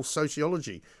say, the whole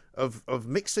sociology of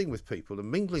mixing with people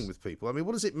and mingling with people. I mean,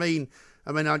 what does it mean?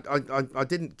 I mean, I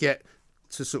didn't get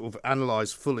to sort of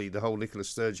analyse fully the whole Nicola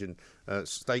Sturgeon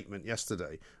statement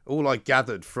yesterday. All I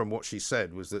gathered from what she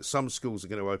said was that some schools are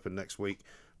going to open next week,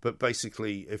 but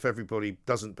basically, if everybody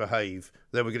doesn't behave,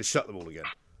 then we're going to shut them all again.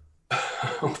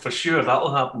 For sure,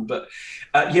 that'll happen. But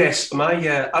yes,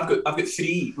 I've got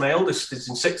 3. My eldest is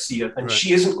in 6th year, and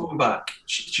she isn't going back.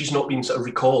 She's not been sort of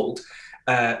recalled.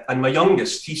 And my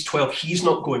youngest, he's 12. He's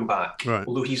not going back,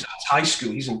 although he's at high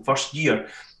school. He's in 1st year.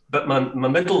 But my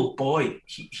middle boy,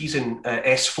 he's in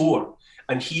S4,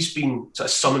 and he's been sort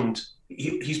of summoned.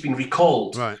 He's been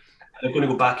recalled. Right. They're going to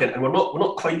go back in, and we're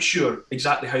not quite sure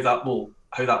exactly how that will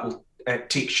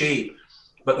take shape.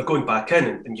 But they're going back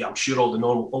in, and yeah, I'm sure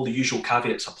all the usual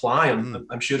caveats apply. And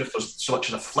I'm sure if there's so much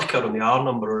as a flicker on the R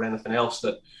number or anything else,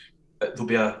 that there'll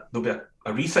be a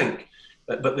rethink.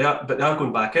 But they are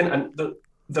going back in, and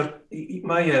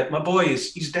my boy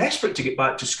he's desperate to get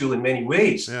back to school in many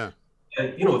ways. Yeah.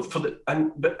 But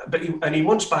he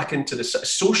wants back into the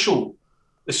social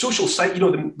side,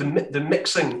 the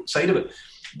mixing side of it.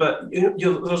 But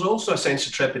there's also a sense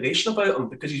of trepidation about him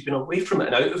because he's been away from it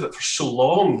and out of it for so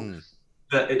long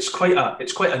that it's quite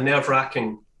a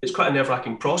nerve-wracking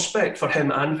prospect for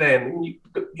him and them.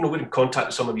 We're in contact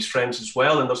with some of his friends as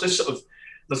well, and there's this sort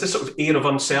of air of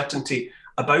uncertainty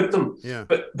about them. Yeah.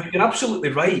 But you're absolutely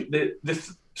right.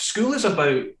 The school is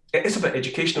about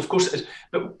education, of course it is.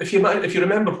 But if you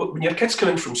remember, when your kids come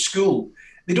in from school,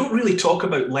 they don't really talk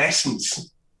about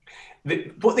lessons.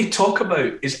 What they talk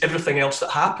about is everything else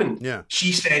that happened. Yeah.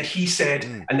 She said, he said,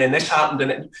 and then this happened,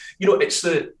 and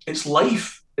it's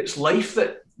life. It's life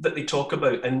that they talk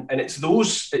about, and it's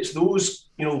those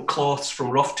cloths from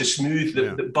rough to smooth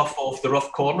that buff off the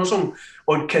rough corners on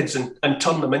kids and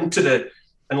turn them into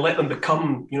and let them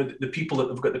become the people that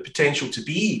they've got the potential to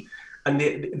be. And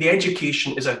the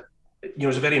education is a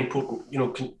very important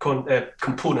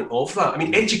component of that. I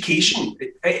mean, education,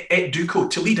 educo,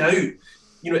 to lead out.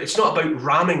 It's not about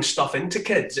ramming stuff into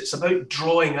kids. It's about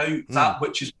drawing out that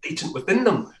which is latent within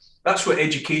them. That's what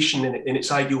education in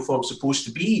its ideal form is supposed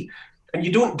to be. And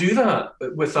you don't do that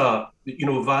with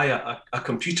via a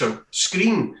computer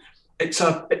screen.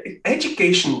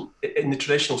 Education in the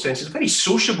traditional sense is a very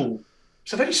sociable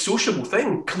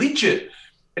thing, collegiate.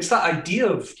 it's that idea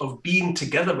of being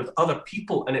together with other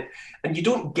people, and you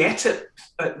don't get it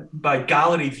by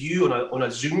gallery view on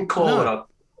a Zoom call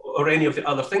or any of the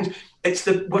other things. It's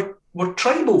we're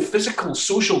tribal, physical,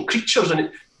 social creatures,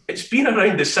 and it's been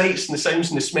around the sights and the sounds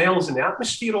and the smells and the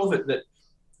atmosphere of it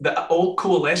that all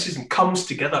coalesces and comes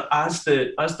together as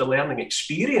the learning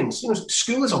experience.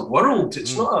 School is a world.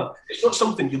 It's not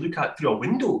something you look at through a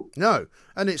window. No,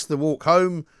 and it's the walk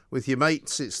home with your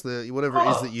mates. It's the whatever it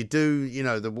is that you do.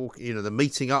 The walk. The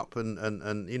meeting up and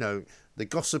the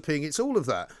gossiping. It's all of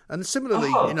that. And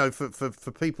similarly,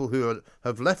 for people who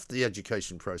have left the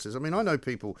education process. I mean, I know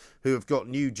people who have got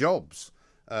new jobs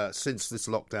since this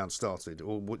lockdown started,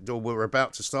 or were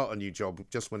about to start a new job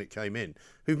just when it came in,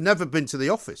 who've never been to the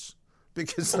office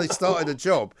because they started a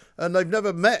job and they've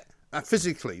never met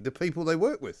physically the people they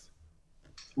work with.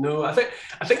 No, I think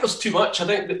there's too much. I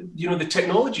think that the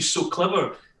technology is so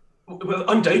clever. Well,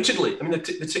 undoubtedly, I mean the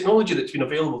technology that's been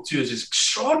available to us is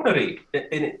extraordinary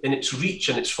in its reach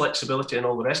and its flexibility and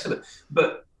all the rest of it.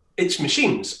 But it's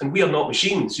machines, and we are not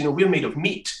machines. We're made of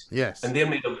meat. Yes, and they're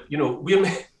made of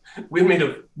we're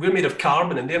made of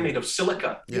carbon, and they're made of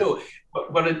silica. Yeah.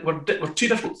 We're two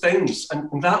different things,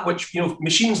 and that which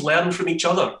machines learn from each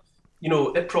other.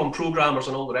 IPROM programmers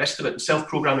and all the rest of it, and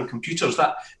self-programming computers.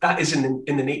 That is in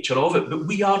the nature of it. But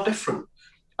we are different,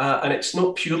 and it's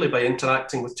not purely by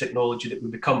interacting with technology that we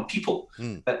become people.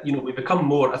 We become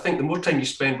more. I think the more time you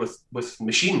spend with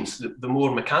machines, the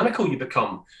more mechanical you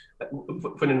become.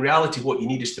 When in reality, what you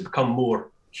need is to become more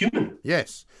human.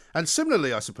 Yes. And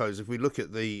similarly, I suppose, if we look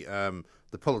at the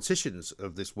politicians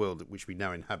of this world which we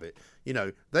now inhabit,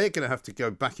 they're going to have to go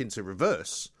back into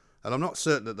reverse. And I'm not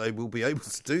certain that they will be able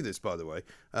to do this, by the way,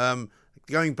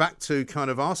 going back to kind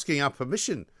of asking our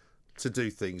permission to do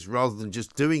things rather than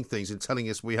just doing things and telling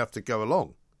us we have to go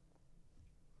along.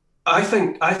 I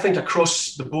think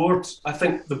across the board, I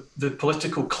think the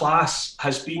political class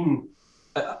has been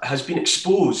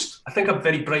exposed. I think a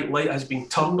very bright light has been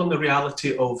turned on the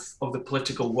reality of the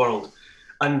political world,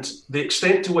 and the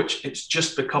extent to which it's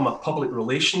just become a public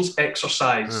relations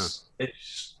exercise.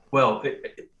 It's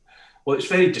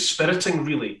very dispiriting,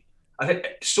 really. I think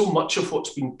so much of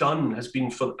what's been done has been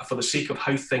for the sake of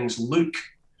how things look.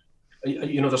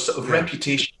 There's sort of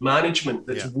reputation management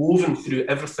that's woven through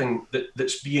everything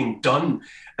that's being done,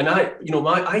 and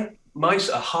my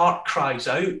sort of heart cries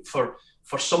out for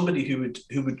somebody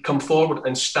who would come forward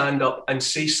and stand up and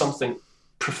say something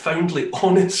profoundly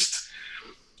honest.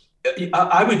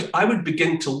 I would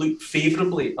begin to look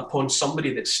favourably upon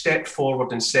somebody that stepped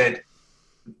forward and said,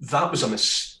 that was a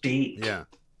mistake. Yeah.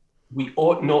 We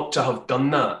ought not to have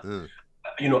done that.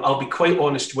 I'll be quite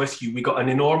honest with you. We got an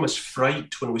enormous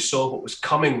fright when we saw what was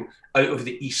coming out of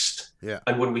the East. Yeah.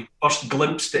 And when we first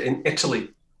glimpsed it in Italy,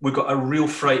 we got a real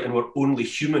fright, and we're only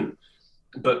human.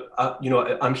 But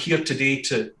I'm here today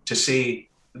to say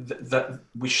that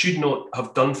we should not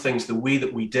have done things the way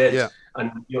that we did. Yeah.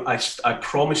 And I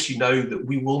promise you now that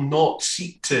we will not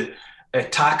seek to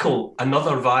tackle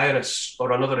another virus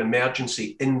or another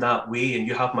emergency in that way. And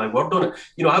you have my word on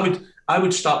it. I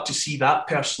would start to see that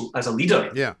person as a leader.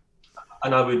 Yeah.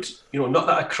 And I would, not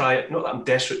that I'm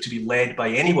desperate to be led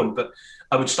by anyone, but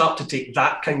I would start to take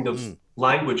that kind of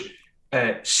language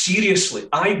seriously.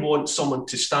 I want someone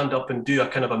to stand up and do a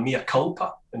kind of a mea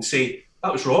culpa and say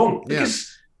that was wrong,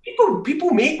 because people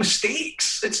make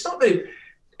mistakes. It's not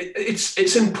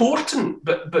it's important,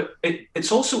 but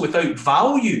it's also without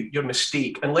value, your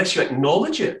mistake, unless you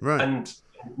acknowledge it and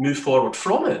move forward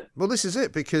from it. Well, this is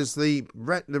it, because the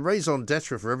raison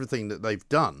d'etre for everything that they've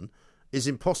done is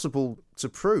impossible to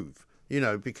prove,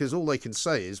 because all they can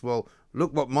say is, well,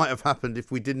 look what might have happened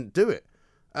if we didn't do it.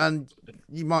 And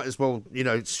you might as well,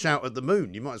 shout at the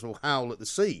moon. You might as well howl at the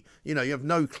sea. You have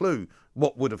no clue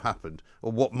what would have happened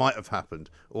or what might have happened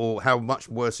or how much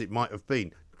worse it might have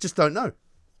been. Just don't know.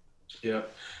 Yeah.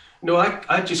 No,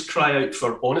 I just cry out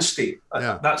for honesty.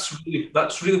 Yeah. That's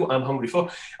really what I'm hungry for.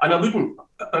 And I wouldn't,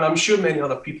 and I'm sure many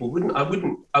other people wouldn't. I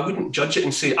wouldn't judge it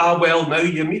and say, well, now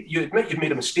you admit you've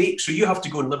made a mistake, so you have to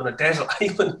go and live on a desert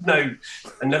island now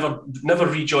and never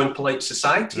rejoin polite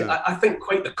society. Yeah. I think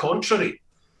quite the contrary.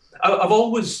 I've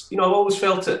always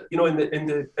felt it.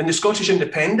 In the Scottish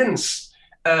independence,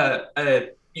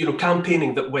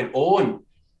 campaigning that went on,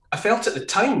 I felt at the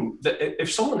time that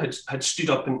if someone had stood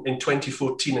up in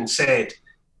 2014 and said,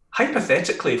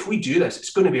 hypothetically, if we do this, it's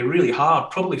going to be really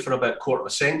hard, probably for about a quarter of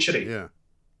a century. Yeah.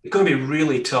 It's going to be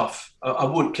really tough. I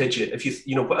won't kid you. If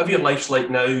whatever your life's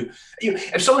like now,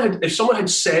 if someone had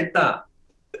said that,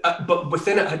 but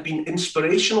within it had been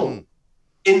inspirational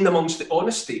in amongst the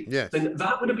honesty, then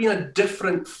that would have been a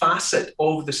different facet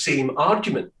of the same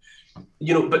argument.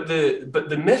 But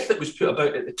the myth that was put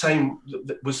about at the time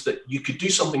was that you could do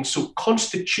something so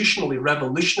constitutionally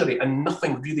revolutionary and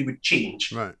nothing really would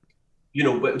change. Right.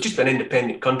 But just an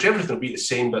independent country, everything would be the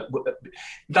same. But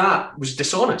that was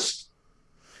dishonest.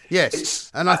 Yes,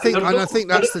 and I think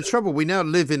that's the trouble. We now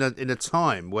live in a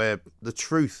time where the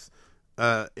truth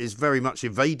is very much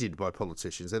evaded by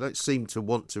politicians. They don't seem to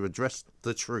want to address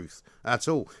the truth at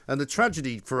all. And the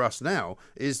tragedy for us now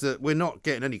is that we're not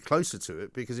getting any closer to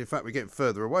it, because in fact we're getting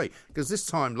further away. Because this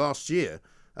time last year,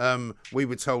 we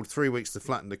were told 3 weeks to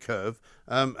flatten the curve,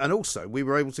 and also we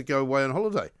were able to go away on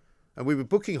holiday. And we were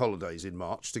booking holidays in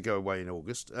March to go away in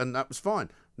August, and that was fine.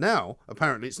 Now,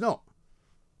 apparently, it's not.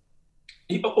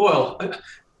 Well,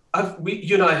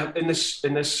 you and I have in this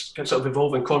sort of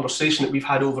evolving conversation that we've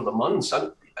had over the months.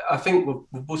 I think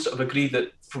we've both sort of agreed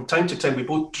that from time to time we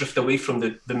both drift away from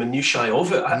the minutiae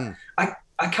of it.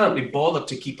 I can't be bothered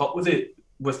to keep up with it,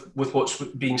 with what's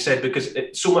being said, because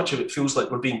so much of it feels like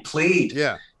we're being played.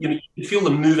 Yeah. You feel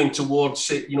them moving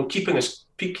towards, keeping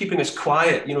us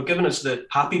quiet, giving us the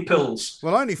happy pills.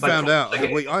 Well, I only found out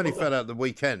the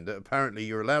weekend that apparently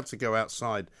you're allowed to go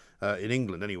outside in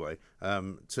England anyway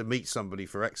to meet somebody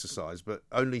for exercise, but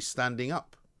only standing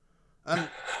up. And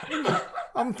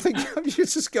I'm thinking, you're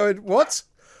just going, what?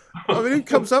 I mean, who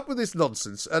comes up with this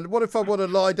nonsense? And what if I want to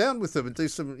lie down with them and do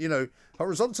some,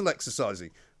 horizontal exercising?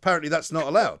 Apparently, that's not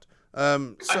allowed.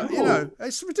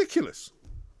 It's ridiculous.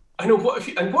 I know. What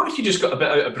if you just got a bit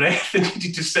out of breath and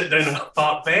needed to sit down on a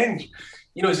park bench?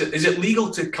 Is it legal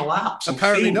to collapse?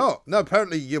 Apparently not. No,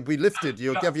 apparently you'll be lifted.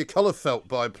 You'll have your collar felt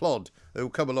by a plod who'll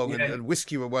come along and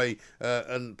whisk you away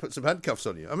and put some handcuffs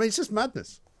on you. I mean, it's just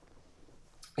madness.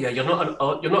 Yeah, you're not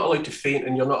allowed to faint,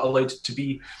 and you're not allowed to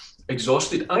be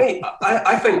exhausted.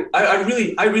 I think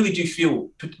I really do feel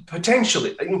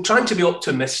potentially, trying to be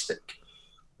optimistic.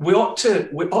 We ought to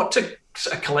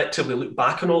sort of collectively look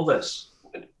back on all this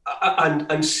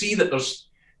and see that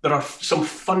there are some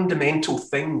fundamental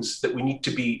things that we need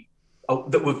to be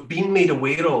that we've been made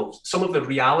aware of. Some of the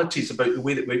realities about the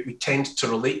way that we tend to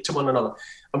relate to one another,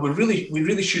 and we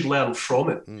really should learn from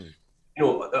it.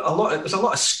 There's a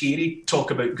lot of scary talk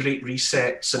about great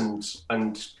resets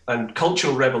and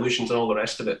cultural revolutions and all the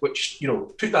rest of it, which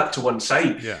put that to one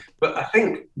side. Yeah. But I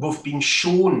think we've been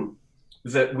shown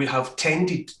that we have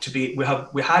tended to be,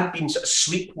 we had been sort of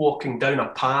sleepwalking down a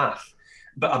path,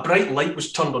 but a bright light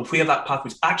was turned on where that path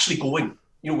was actually going.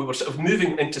 We were sort of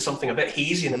moving into something a bit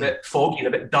hazy and a bit foggy and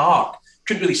a bit dark.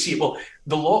 Couldn't really see it. Well,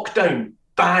 the lockdown,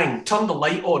 bang, turned the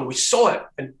light on. We saw it,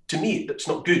 and to me, that's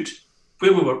not good.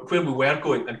 Where we were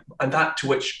going, and that to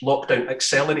which lockdown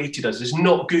accelerated us is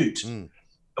not good.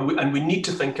 And we need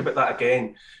to think about that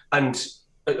again. And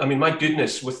I mean, my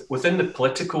goodness, within the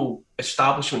political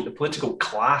establishment, the political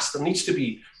class, there needs to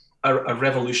be a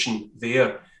revolution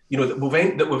there.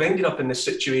 That we've ended up in this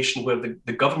situation where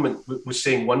the government was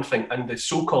saying one thing, and the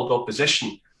so-called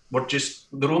opposition were just,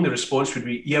 their only response would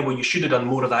be, well, you should have done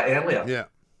more of that earlier.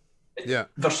 Yeah.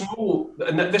 There's no,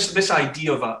 and this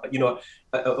idea of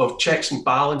of checks and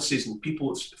balances and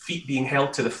people's feet being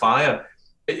held to the fire.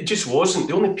 It just wasn't.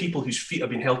 The only people whose feet have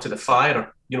been held to the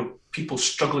fire are, people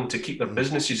struggling to keep their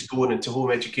businesses going and to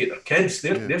home educate their kids.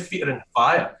 Their feet are in the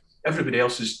fire. Everybody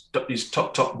else is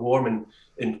tucked up warm and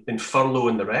in furlough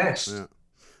and the rest. Yeah.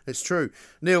 It's true.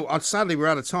 Neil, sadly we're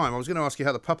out of time. I was going to ask you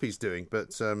how the puppy's doing,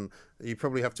 but you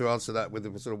probably have to answer that with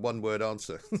a sort of one-word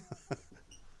answer.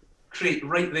 Great,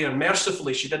 right there.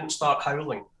 Mercifully, she didn't start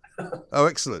howling. Oh,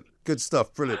 excellent. Good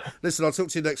stuff. Brilliant. Listen, I'll talk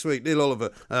to you next week. Neil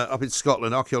Oliver, up in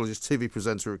Scotland, archaeologist, TV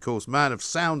presenter, of course, man of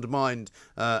sound mind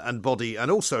and body, and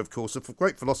also, of course, a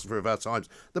great philosopher of our times.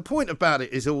 The point about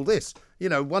it is all this.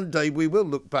 One day we will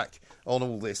look back on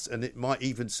all this and it might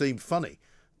even seem funny,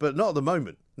 but not at the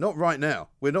moment. Not right now.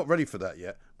 We're not ready for that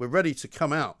yet. We're ready to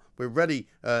come out. We're ready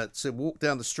to walk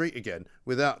down the street again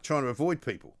without trying to avoid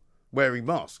people wearing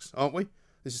masks, aren't we?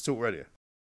 This is Talk Radio.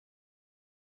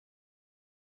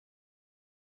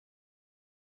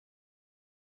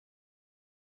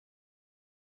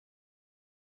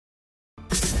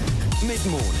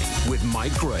 Mid-morning with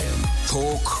Mike Graham.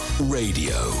 Talk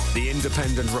Radio. The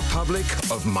Independent Republic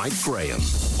of Mike Graham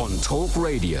on Talk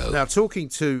Radio. Now, talking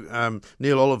to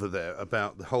Neil Oliver there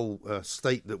about the whole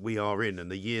state that we are in and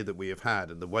the year that we have had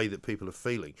and the way that people are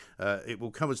feeling, it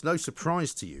will come as no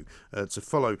surprise to you to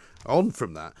follow on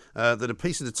from that a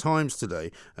piece of the Times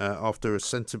today, after a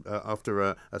sort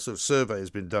of survey has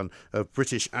been done of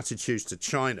British attitudes to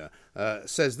China,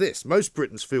 says this: most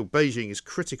Britons feel Beijing is a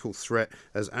critical threat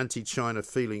as anti-China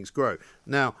feelings grow.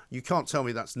 Now, you can't tell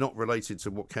me that's not not related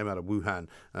to what came out of Wuhan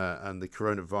and the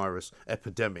coronavirus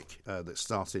epidemic that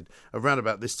started around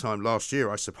about this time last year,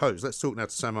 I suppose. Let's talk now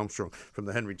to Sam Armstrong from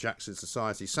the Henry Jackson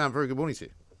Society. Sam, very good morning to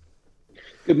you.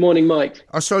 Good morning, Mike.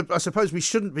 I suppose we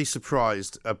shouldn't be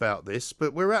surprised about this,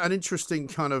 but we're at an interesting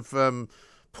kind of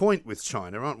point with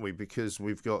China, aren't we? Because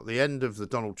we've got the end of the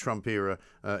Donald Trump era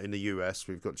in the US.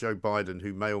 We've got Joe Biden,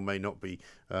 who may or may not be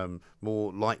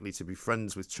more likely to be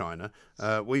friends with China.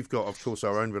 We've got, of course,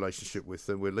 our own relationship with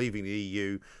them. We're leaving the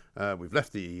EU. We've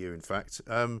left the EU, in fact.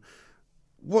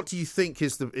 What do you think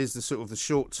is the sort of the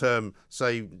short term,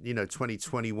 say,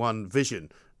 2021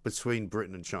 vision between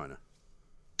Britain and China?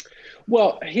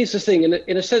 Well, here's the thing.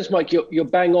 In a sense, Mike, you're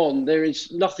bang on. There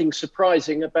is nothing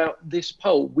surprising about this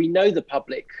poll. We know the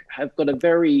public have got a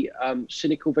very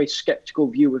cynical, very skeptical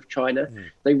view of China.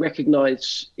 They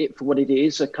recognize it for what it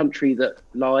is, a country that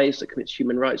lies, that commits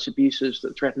human rights abuses,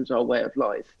 that threatens our way of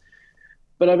life.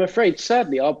 But I'm afraid,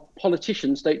 sadly, our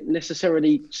politicians don't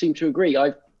necessarily seem to agree.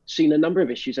 I've seen a number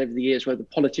of issues over the years where the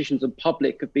politicians and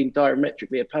public have been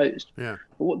diametrically opposed. Yeah.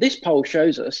 But what this poll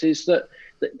shows us is that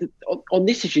on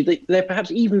this issue, they're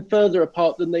perhaps even further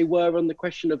apart than they were on the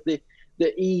question of the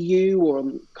EU or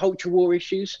on culture war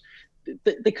issues.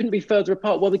 They couldn't be further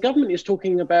apart. While the government is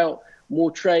talking about more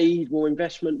trade, more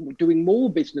investment, doing more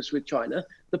business with China,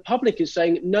 the public is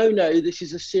saying, no, this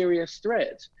is a serious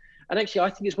threat. And actually,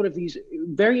 I think it's one of these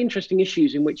very interesting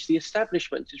issues in which the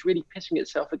establishment is really pissing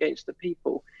itself against the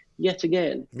people yet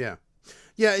again.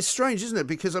 Yeah, it's strange, isn't it?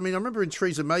 Because, I remember in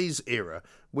Theresa May's era,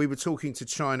 we were talking to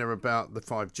China about the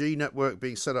 5G network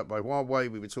being set up by Huawei.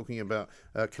 We were talking about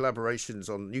collaborations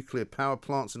on nuclear power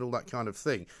plants and all that kind of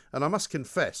thing. And I must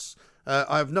confess,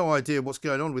 I have no idea what's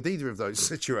going on with either of those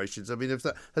situations.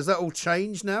 Has that all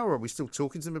changed now, or are we still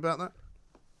talking to them about that?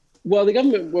 Well, the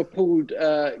government were pulled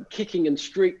kicking and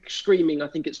screaming, I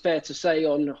think it's fair to say,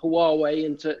 on Huawei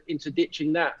into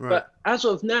ditching that. Right. But as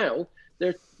of now,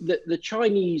 the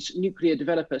Chinese nuclear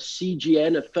developer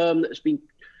CGN, a firm that has been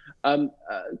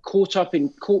caught up in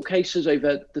court cases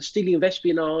over the stealing of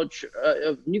espionage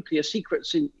of nuclear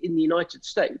secrets in the United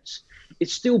States,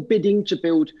 is still bidding to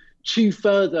build 2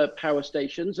 further power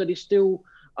stations and is still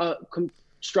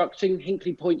constructing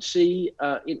Hinkley Point C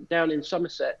down in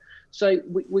Somerset. So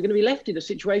we're going to be left in a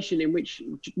situation in which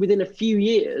within a few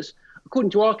years,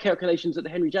 according to our calculations at the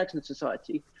Henry Jackson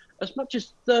Society, as much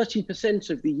as 30%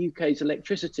 of the UK's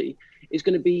electricity is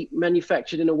going to be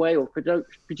manufactured in a way or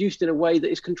produced in a way that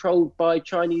is controlled by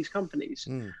Chinese companies.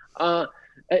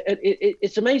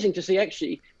 It's amazing to see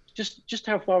actually just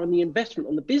how far in the investment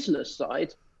on the business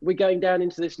side we're going down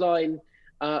into this line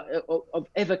of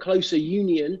ever closer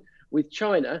union with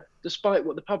China, despite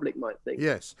what the public might think.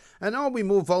 Yes. And are we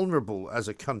more vulnerable as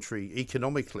a country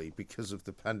economically because of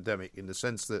the pandemic, in the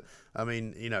sense that,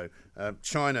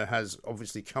 China has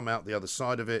obviously come out the other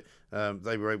side of it.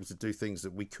 They were able to do things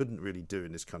that we couldn't really do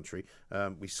in this country.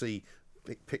 We see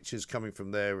pictures coming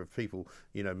from there of people,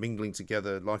 mingling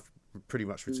together, life pretty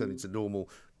much returning to normal,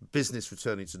 business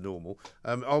returning to normal.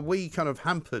 Are we kind of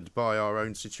hampered by our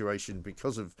own situation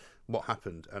because of what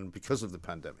happened and because of the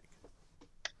pandemic?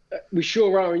 We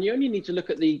sure are, and you only need to look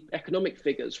at the economic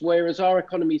figures. Whereas our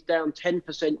economy is down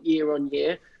 10% year on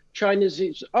year, China's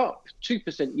is up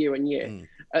 2% year on year.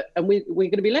 And we're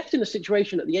going to be left in a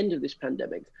situation at the end of this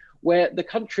pandemic where the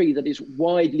country that is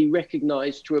widely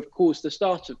recognised to have caused the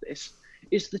start of this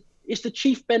is the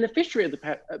chief beneficiary of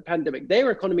the pandemic.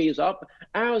 Their economy is up,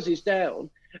 ours is down,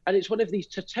 and it's one of these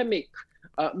totemic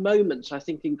moments, I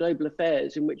think, in global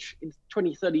affairs in which in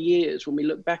 20, 30 years, when we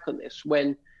look back on this,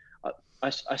 when I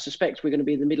suspect we're going to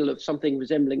be in the middle of something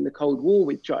resembling the Cold War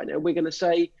with China, we're going to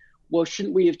say, well,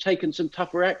 shouldn't we have taken some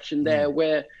tougher action there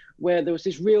where there was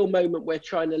this real moment where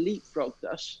China leapfrogged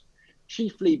us,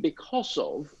 chiefly because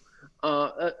of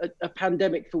a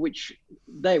pandemic for which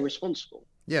they're responsible?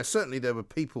 Yeah, certainly there were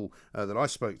people that I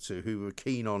spoke to who were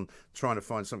keen on trying to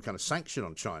find some kind of sanction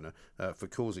on China for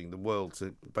causing the world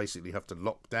to basically have to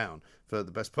lock down for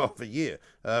the best part of a year.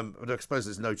 But I suppose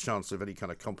there's no chance of any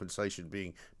kind of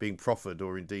compensation being proffered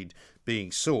or indeed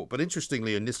being sought. But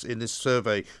interestingly, in this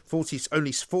survey,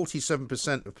 only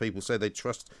 47% of people say they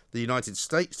trust the United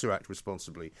States to act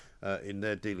responsibly in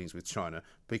their dealings with China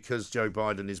because Joe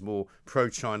Biden is more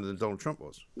pro-China than Donald Trump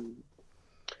was.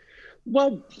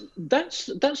 Well, that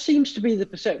seems to be the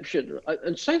perception.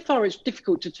 And so far, it's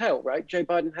difficult to tell, right? Joe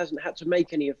Biden hasn't had to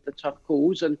make any of the tough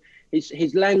calls, and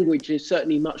his language is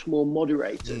certainly much more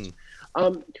moderated.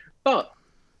 But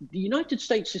the United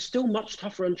States is still much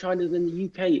tougher on China than the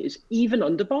UK is, even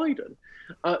under Biden.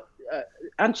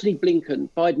 Antony Blinken,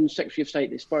 Biden's Secretary of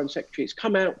State, this Foreign Secretary, has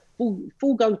come out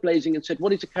full guns blazing and said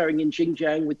what is occurring in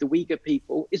Xinjiang with the Uyghur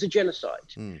people is a genocide.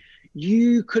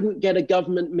 You couldn't get a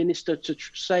government minister to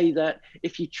say that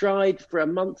if you tried for a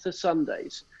month of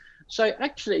Sundays. So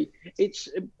actually,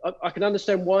 I can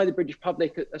understand why the British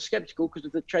public are sceptical because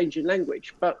of the change in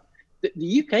language. But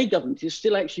the UK government is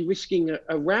still actually risking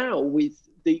a row with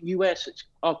the US,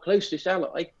 our closest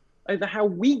ally, over how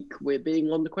weak we're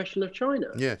being on the question of China.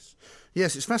 Yes,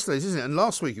 it's fascinating, isn't it? And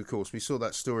last week, of course, we saw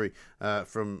that story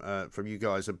from you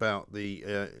guys about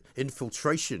the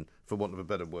infiltration, for want of a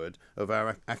better word, of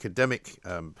our academic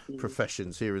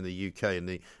professions here in the UK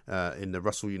in the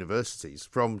Russell universities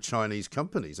from Chinese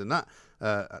companies, and that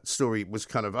story was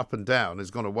kind of up and down, has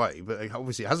gone away, but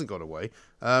obviously it hasn't gone away.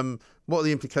 What are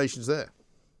the implications there?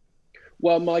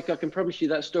 Well, Mike, I can promise you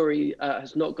that story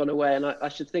has not gone away. And I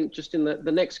should think just in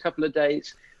the next couple of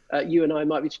days, you and I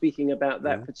might be speaking about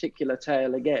that particular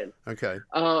tale again. Okay.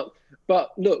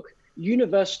 But look,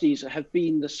 universities have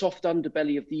been the soft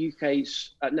underbelly of the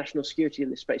UK's national security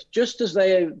in this space, just as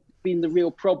they have been the real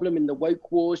problem in the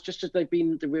woke wars, just as they've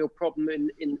been the real problem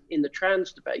in the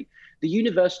trans debate. The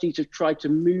universities have tried to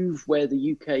move where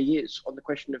the UK is on the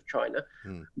question of China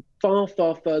far,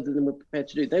 far further than we're prepared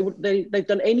to do. They've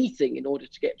done anything in order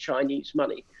to get Chinese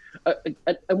money. And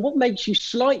what makes you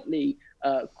slightly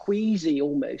queasy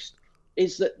almost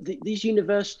is that these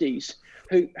universities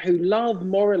who love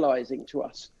moralizing to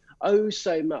us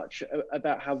so much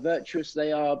about how virtuous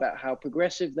they are, about how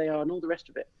progressive they are, and all the rest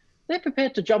of it. They're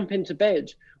prepared to jump into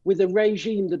bed with a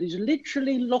regime that is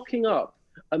literally locking up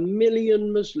 1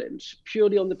 million Muslims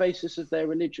purely on the basis of their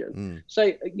religion.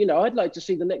 So, I'd like to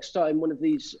see the next time one of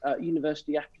these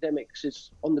university academics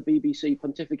is on the BBC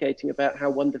pontificating about how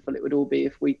wonderful it would all be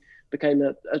if we became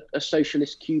a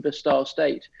socialist Cuba-style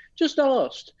state. Just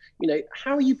asked,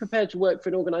 how are you prepared to work for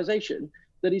an organisation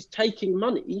that is taking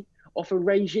money off a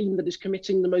regime that is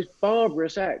committing the most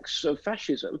barbarous acts of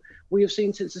fascism we have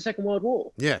seen since the Second World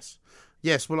War?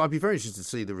 Yes, well, I'd be very interested to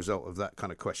see the result of that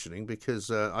kind of questioning, because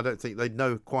I don't think they'd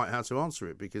know quite how to answer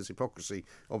it, because hypocrisy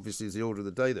obviously is the order of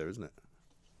the day there, isn't it?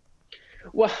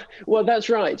 Well, that's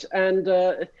right. And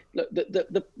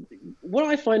what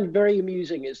I find very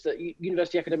amusing is that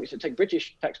university academics that take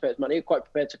British taxpayers' money are quite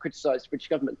prepared to criticise the British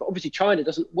government. But obviously China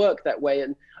doesn't work that way.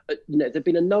 And, there have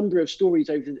been a number of stories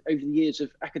over the years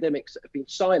of academics that have been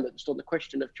silenced on the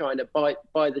question of China by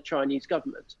the Chinese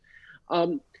government.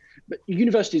 But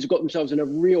universities have got themselves in a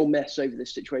real mess over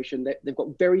this situation. They've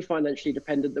got very financially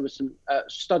dependent. There were some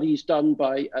studies done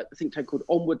by a think tank called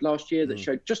Onward last year that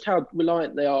showed just how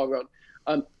reliant they are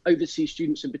on overseas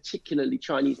students, and particularly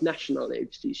Chinese national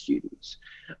overseas students.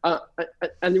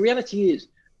 And the reality is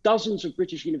dozens of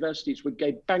British universities would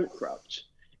go bankrupt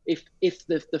if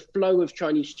the flow of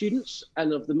Chinese students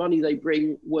and of the money they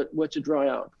bring were to dry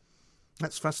up.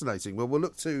 That's fascinating. Well, we'll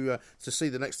look to see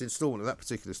the next instalment of that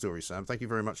particular story, Sam. Thank you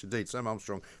very much indeed. Sam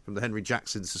Armstrong from the Henry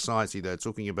Jackson Society there,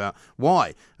 talking about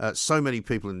why so many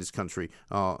people in this country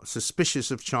are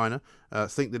suspicious of China,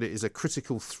 think that it is a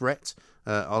critical threat.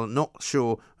 I'm not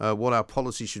sure what our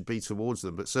policy should be towards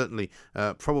them, but certainly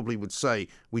probably would say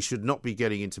we should not be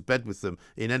getting into bed with them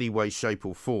in any way, shape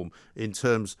or form in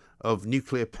terms of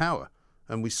nuclear power.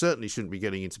 And we certainly shouldn't be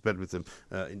getting into bed with them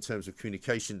in terms of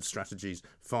communication strategies,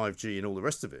 5G and all the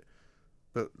rest of it.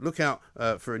 But look out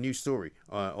for a new story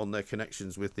on their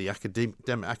connections with the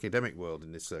academic world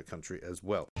in this country as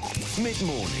well.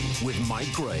 Mid-morning with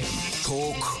Mike Graham.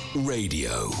 Talk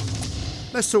Radio.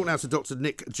 Let's talk now to Dr.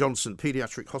 Nick Johnson,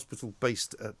 paediatric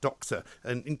hospital-based doctor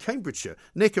in Cambridgeshire.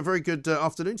 Nick, a very good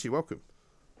afternoon to you. Welcome.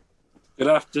 Good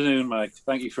afternoon, Mike.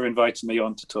 Thank you for inviting me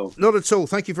on to talk. Not at all.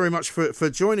 Thank you very much for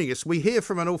joining us. We hear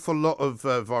from an awful lot of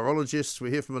virologists.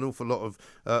 We hear from an awful lot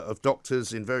of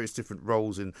doctors in various different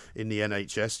roles in the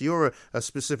NHS. You're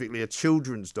specifically a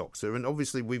children's doctor, and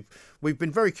obviously we've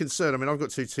been very concerned. I mean, I've got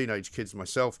 2 teenage kids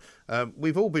myself.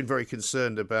 We've all been very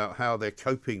concerned about how they're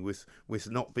coping with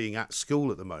not being at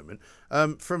school at the moment.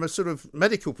 From a sort of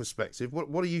medical perspective,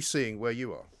 what are you seeing where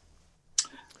you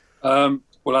are?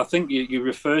 Well, I think you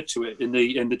referred to it in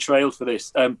the trail for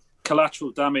this.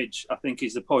 Collateral damage, I think,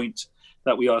 is the point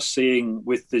that we are seeing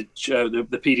with the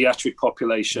paediatric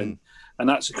population, and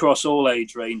that's across all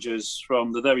age ranges,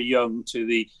 from the very young to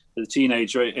the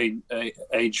teenage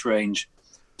age range.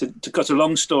 To cut a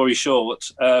long story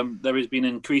short, there has been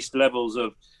increased levels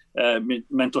of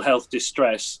mental health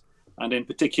distress, and in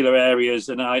particular areas,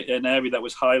 an area that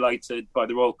was highlighted by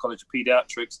the Royal College of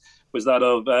Paediatrics was that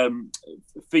of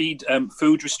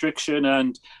food restriction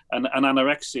and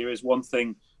anorexia is one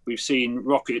thing we've seen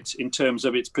rocket in terms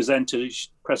of its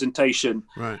presentation.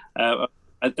 Right.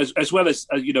 as well as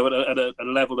at a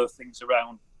level of things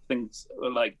around things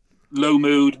like low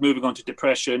mood, moving on to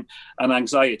depression and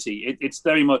anxiety. It's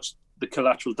very much the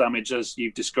collateral damage as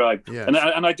you've described. Yes.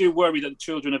 And I do worry that the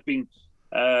children have been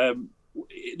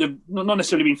they've not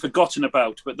necessarily been forgotten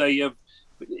about, but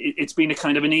it's been a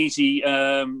kind of an easy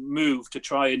move to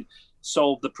try and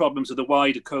solve the problems of the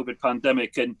wider COVID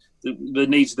pandemic, and the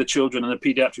needs of the children and the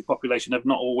paediatric population have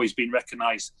not always been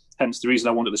recognised, hence the reason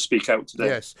I wanted to speak out today.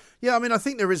 Yes. Yeah, I mean, I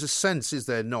think there is a sense, is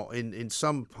there not, in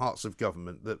some parts of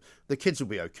government that the kids will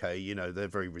be okay, they're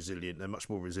very resilient, they're much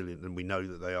more resilient than we know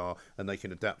that they are, and they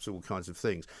can adapt to all kinds of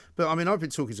things. But, I mean, I've been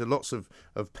talking to lots of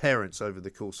parents over the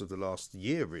course of the last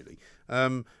year, really.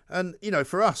 And,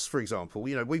 for us, for example,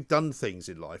 we've done things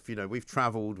in life, we've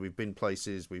travelled, we've been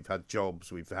places, we've had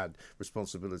jobs, we've had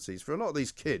responsibilities. For a lot of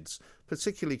these kids,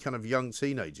 particularly kind of young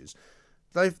teenagers,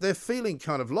 they're feeling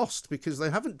kind of lost because they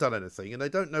haven't done anything and they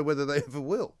don't know whether they ever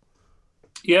will.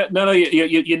 Yeah, no,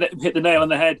 you hit the nail on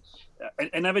the head.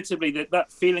 Inevitably,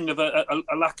 that feeling of a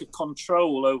lack of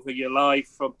control over your life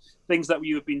from things that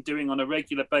you have been doing on a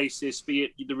regular basis, be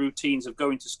it the routines of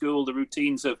going to school, the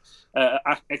routines of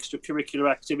extracurricular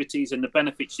activities and the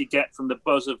benefits you get from the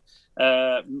buzz of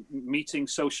meeting,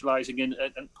 socialising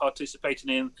and participating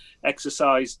in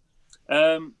exercise.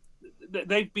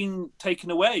 They've been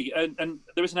taken away, and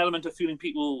there is an element of feeling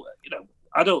people,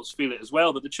 adults feel it as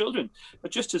well, but the children are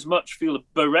just as much feel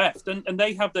bereft, and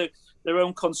they have their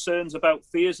own concerns about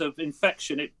fears of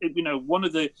infection. One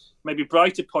of the maybe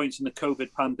brighter points in the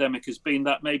COVID pandemic has been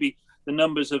that maybe the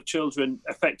numbers of children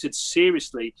affected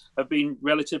seriously have been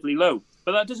relatively low,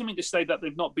 but that doesn't mean to say that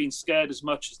they've not been scared as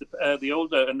much as the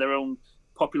older and their own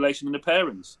population and the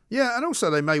parents. Yeah, and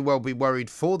also they may well be worried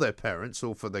for their parents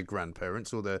or for their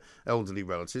grandparents or their elderly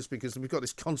relatives, because we've got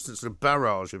this constant sort of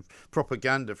barrage of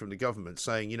propaganda from the government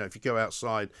saying, if you go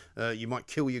outside, you might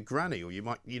kill your granny or you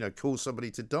might, cause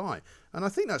somebody to die. And I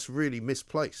think that's really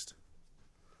misplaced.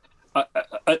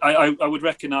 I would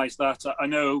recognise that. I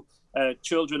know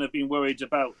children have been worried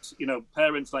about,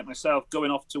 parents like myself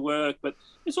going off to work, but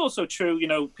it's also true,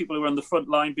 people who are on the front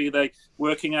line, be they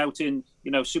working out in,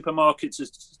 supermarkets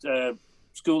as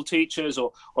school teachers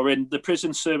or in the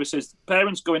prison services,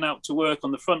 parents going out to work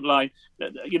on the front line,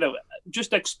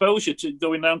 just exposure to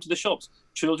going down to the shops.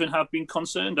 Children have been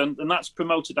concerned, and that's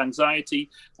promoted anxiety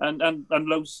and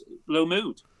low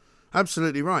mood.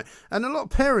 Absolutely right. And a lot of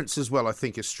parents as well, I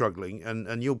think, are struggling,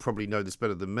 and you'll probably know this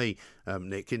better than me,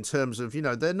 Nick, in terms of,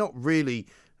 they're not really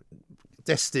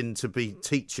destined to be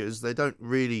teachers. They don't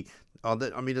really...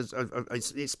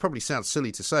 it probably sounds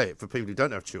silly to say it for people who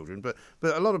don't have children, but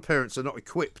a lot of parents are not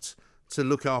equipped to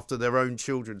look after their own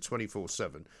children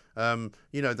 24/7.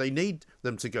 They need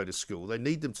them to go to school. They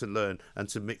need them to learn and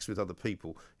to mix with other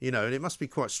people, and it must be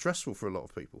quite stressful for a lot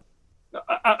of people.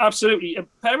 Absolutely.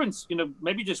 Parents,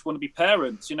 maybe just want to be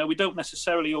parents. We don't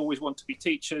necessarily always want to be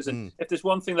teachers. And if there's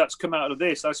one thing that's come out of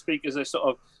this, I speak as a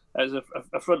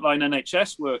frontline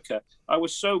NHS worker. I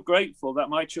was so grateful that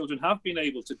my children have been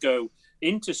able to go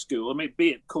into school. I mean, be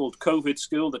it called COVID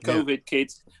school, the COVID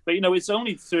kids, but it's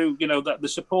only through that the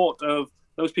support of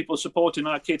those people supporting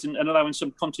our kids and allowing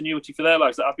some continuity for their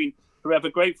lives that I've been forever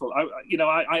grateful.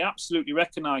 I absolutely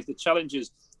recognise the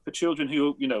challenges for children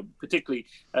who, particularly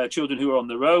children who are on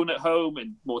their own at home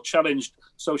in more challenged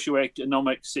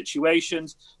socioeconomic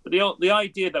situations. But the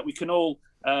idea that we can all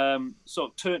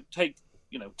sort of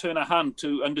turn a hand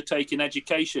to undertaking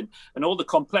education and all the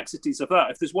complexities of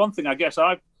that. If there's one thing I guess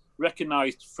I've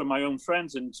recognised from my own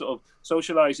friends and sort of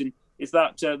socialising, is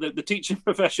that the teaching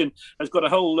profession has got a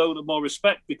whole load of more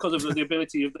respect because of the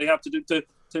ability they have to do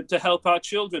to help our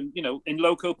children, in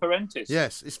loco parentis.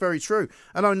 Yes, it's very true.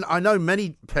 And I know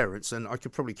many parents, and I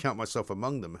could probably count myself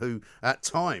among them, who at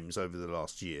times over the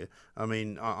last year,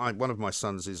 one of my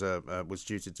sons was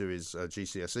due to do his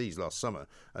GCSEs last summer,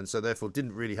 and so therefore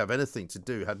didn't really have anything to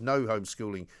do, had no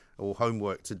homeschooling or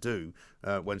homework to do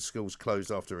when schools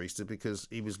closed after Easter, because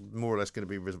he was more or less going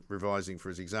to be revising for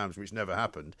his exams, which never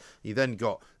happened. He then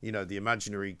got, the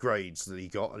imaginary grades that he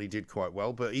got, and he did quite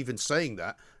well. But even saying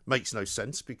that makes no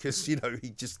sense because,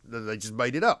 they just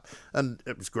made it up. And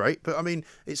it was great. But,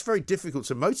 it's very difficult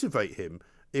to motivate him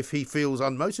if he feels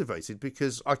unmotivated,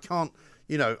 because I can't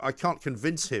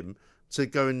convince him to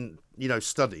go and,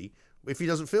 study if he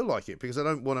doesn't feel like it, because I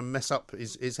don't want to mess up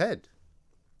his head.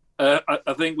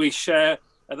 I think we share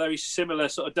a very similar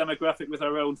sort of demographic with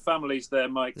our own families there,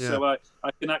 Mike. Yeah. So I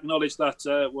can acknowledge that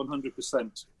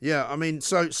 100%. Yeah,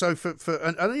 so for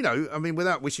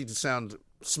without wishing to sound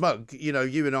smug. You know,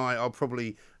 you and I are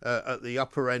probably at the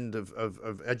upper end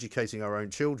of educating our own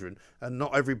children, and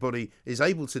not everybody is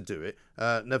able to do it,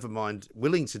 never mind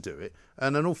willing to do it.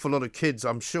 And an awful lot of kids,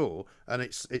 I'm sure, and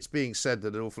it's being said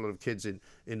that an awful lot of kids in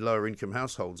lower income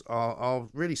households are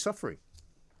really suffering.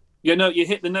 You know, you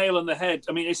hit the nail on the head.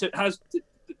 I mean, it has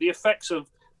the effects of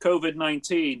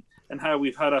COVID-19 and how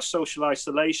we've had our social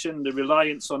isolation, the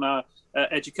reliance on our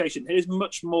education. It is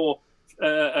much more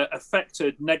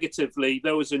affected negatively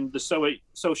those in the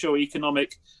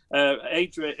socio-economic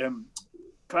age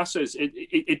classes.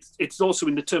 It's also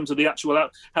in the terms of the actual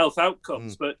health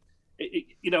outcomes, but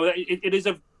it is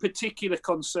a particular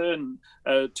concern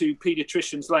to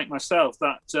paediatricians like myself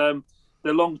that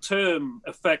the long-term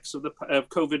effects of the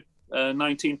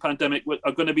COVID-19 pandemic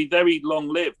are going to be very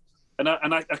long-lived. And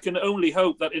I can only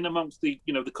hope that in amongst the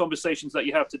conversations that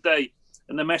you have today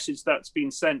and the message that's been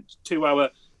sent to our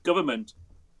government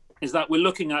is that we're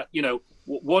looking at,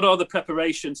 what are the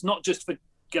preparations, not just for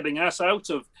getting us out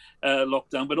of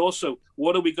lockdown, but also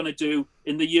what are we going to do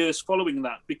in the years following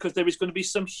that? Because there is going to be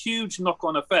some huge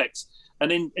knock-on effects.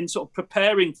 And in sort of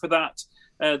preparing for that,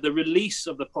 the release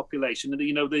of the population, and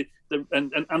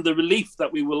the relief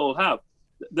that we will all have,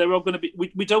 there are going to be.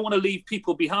 We don't want to leave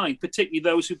people behind, particularly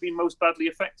those who've been most badly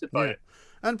affected by it.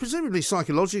 And presumably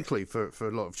psychologically for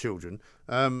a lot of children,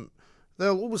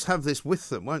 they'll always have this with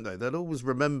them, won't they? They'll always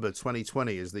remember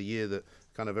 2020 as the year that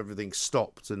kind of everything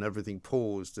stopped and everything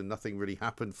paused and nothing really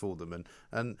happened for them.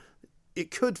 And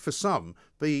it could, for some,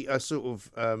 be a sort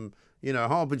of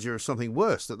harbinger of something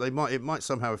worse, that it might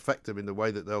somehow affect them in the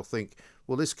way that they'll think,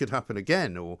 well, this could happen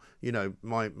again, or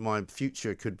my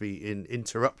future could be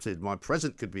interrupted, my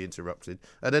present could be interrupted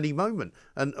at any moment,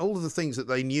 and all of the things that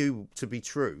they knew to be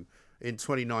true in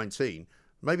 2019,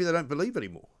 maybe they don't believe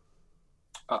anymore.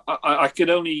 I could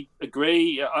only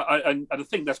agree. I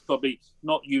think that's probably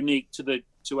not unique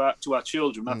to our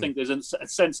children. I think there's a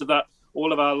sense of that.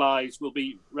 All of our lives will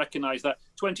be recognised that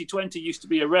 2020 used to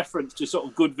be a reference to sort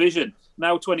of good vision.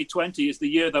 Now 2020 is the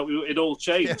year that it all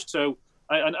changed. Yeah. So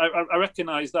I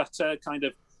recognise that kind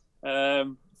of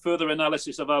further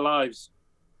analysis of our lives.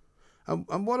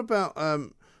 And what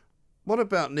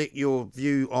about, Nick, your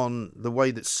view on the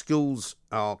way that schools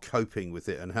are coping with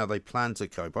it and how they plan to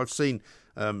cope? I've seen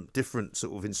different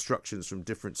sort of instructions from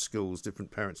different schools. Different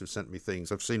parents have sent me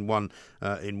things. I've seen one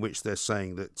in which they're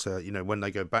saying that when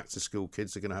they go back to school,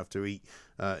 kids are going to have to eat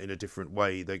in a different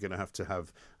way. They're going to have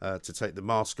to take the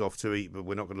mask off to eat, but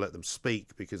we're not going to let them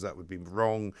speak because that would be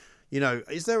wrong.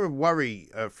 Is there a worry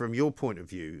from your point of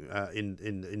view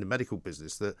in the medical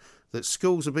business that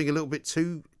schools are being a little bit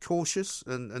too cautious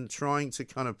and trying to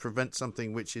kind of prevent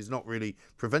something which is not really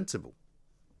preventable?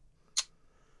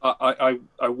 I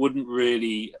wouldn't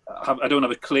really I don't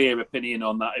have a clear opinion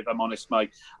on that, if I'm honest,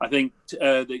 Mike. I think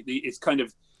it's kind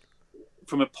of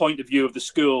from a point of view of the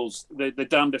schools, they're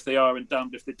damned if they are and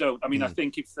damned if they don't. I mean, I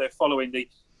think if they're following the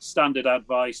standard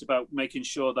advice about making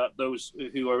sure that those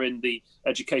who are in the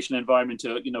educational environment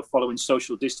are, following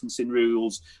social distancing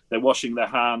rules, they're washing their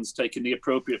hands, taking the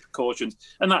appropriate precautions.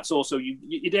 And that's also,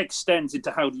 it extends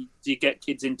into how do you get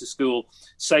kids into school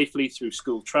safely through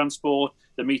school transport,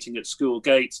 the meeting at school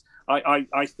gates.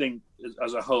 I think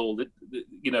as a whole,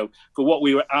 for what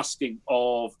we were asking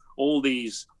of all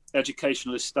these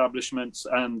educational establishments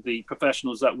and the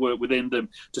professionals that work within them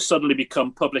to suddenly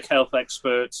become public health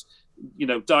experts,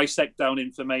 dissect down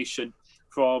information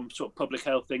from sort of Public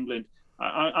Health England.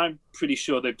 I'm pretty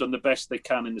sure they've done the best they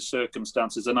can in the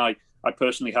circumstances, and I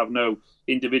personally have no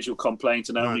individual complaint,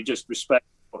 and I only just respect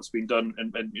what's been done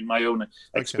and in my own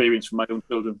experience from my own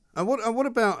children. And what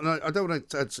about, and I don't want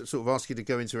to sort of ask you to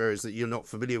go into areas that you're not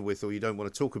familiar with or you don't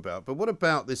want to talk about, but what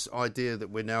about this idea that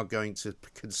we're now going to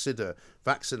consider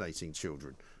vaccinating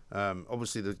children?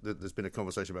 Obviously, there's been a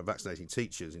conversation about vaccinating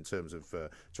teachers in terms of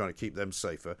trying to keep them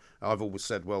safer. I've always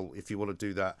said, well, if you want to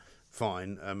do that,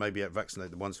 fine, maybe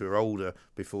vaccinate the ones who are older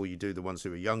before you do the ones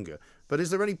who are younger. But is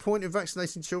there any point in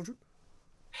vaccinating children?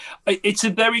 It's a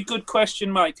very good question,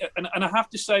 Mike. And I have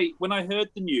to say, when I heard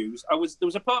the news, there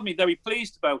was a part of me very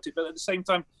pleased about it, but at the same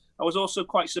time, I was also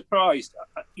quite surprised.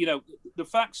 The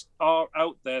facts are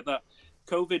out there that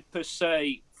COVID per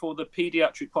se for the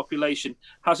paediatric population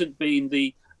hasn't been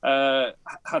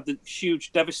had the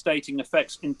huge devastating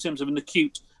effects in terms of an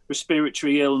acute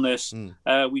respiratory illness.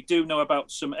 We do know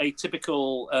about some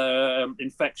atypical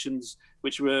infections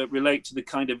which relate to the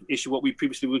kind of issue what we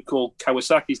previously would call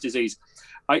Kawasaki's disease.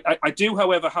 I do,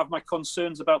 however, have my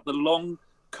concerns about the long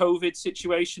COVID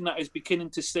situation that is beginning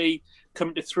to see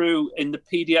come through in the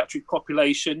paediatric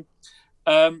population.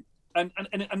 And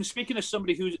speaking as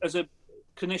somebody who, as a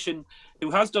clinician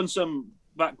who has done some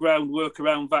background work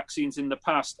around vaccines in the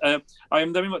past. I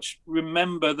very much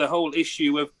remember the whole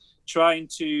issue of trying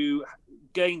to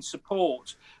gain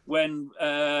support when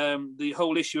the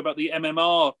whole issue about the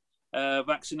MMR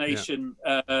vaccination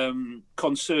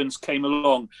concerns came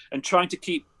along, and trying to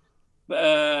keep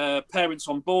parents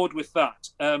on board with that.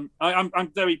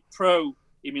 I'm very pro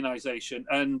immunisation,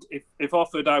 and if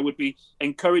offered, I would be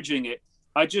encouraging it.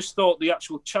 I just thought the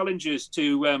actual challenges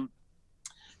to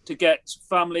get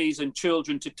families and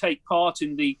children to take part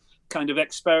in the kind of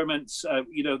experiments,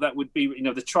 that would be,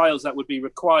 the trials that would be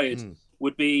required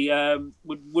would be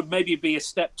would maybe be a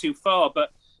step too far.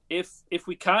 But if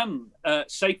we can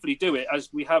safely do it, as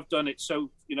we have done it,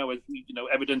 so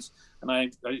evidence, and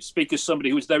I speak as somebody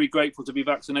who is very grateful to be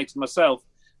vaccinated myself.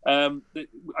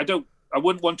 I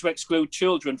wouldn't want to exclude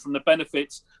children from the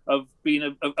benefits of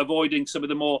avoiding some of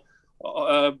the more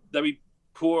very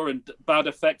poor and bad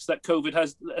effects that COVID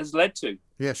has led to.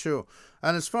 Yeah, sure.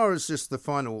 And as far as just the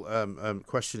final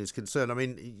question is concerned, I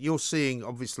mean, you're seeing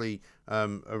obviously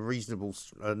a reasonable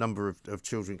number of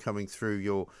children coming through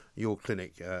your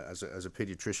clinic as a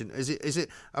paediatrician. Is it?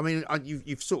 I mean,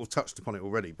 you've sort of touched upon it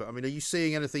already, but I mean, are you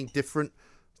seeing anything different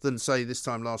than say this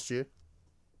time last year?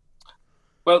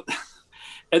 Well,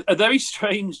 a very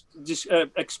strange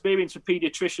experience for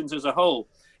paediatricians as a whole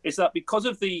is that because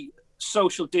of the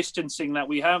social distancing that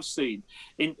we have seen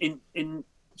in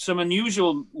some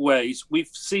unusual ways, we've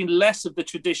seen less of the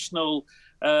traditional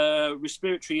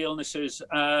respiratory illnesses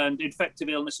and infective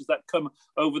illnesses that come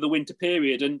over the winter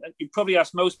period. And you probably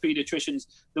ask most paediatricians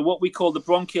that what we call the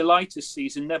bronchiolitis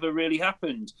season never really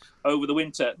happened over the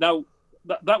winter. Now,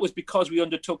 that was because we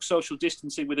undertook social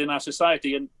distancing within our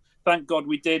society, and thank God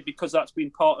we did, because that's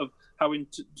been part of how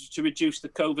to reduce the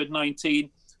COVID-19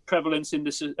 prevalence in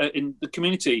the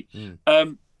community.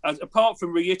 Apart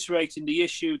from reiterating the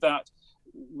issue that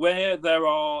where there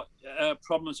are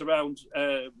problems around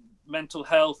mental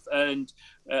health and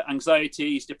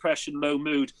anxieties, depression, low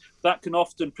mood, that can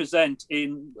often present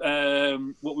in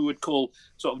what we would call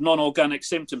sort of non-organic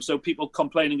symptoms. So people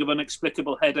complaining of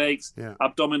inexplicable headaches,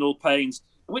 abdominal pains,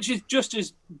 which is just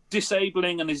as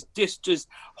disabling and is just as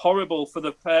horrible for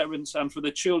the parents and for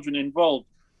the children involved.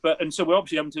 And so we're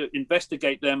obviously having to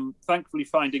investigate them, thankfully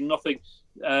finding nothing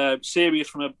serious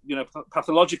from a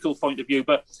pathological point of view,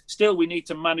 but still we need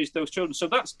to manage those children. So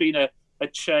that's been a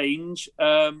change.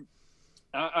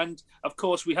 And of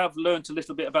course, we have learned a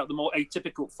little bit about the more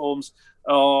atypical forms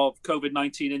of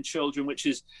COVID-19 in children, which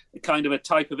is kind of a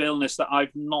type of illness that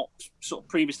I've not sort of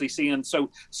previously seen and so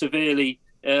severely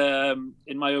in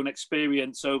my own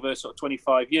experience over sort of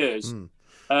 25 years.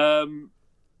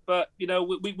 But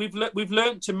we've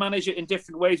learned to manage it in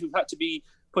different ways. We've had to be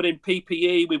put in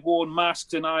PPE. We've worn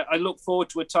masks, and I look forward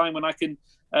to a time when I can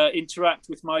interact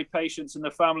with my patients and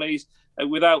their families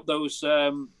without those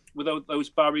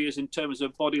barriers in terms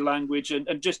of body language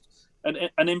and just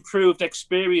an improved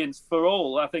experience for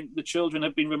all. I think the children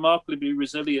have been remarkably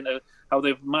resilient at how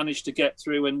they've managed to get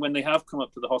through, and when they have come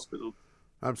up to the hospital.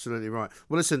 Absolutely right.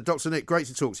 Well, listen, Dr. Nick, great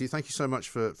to talk to you. Thank you so much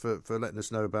for letting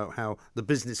us know about how the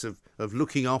business of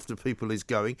looking after people is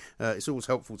going. It's always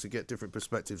helpful to get different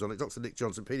perspectives on it. Dr. Nick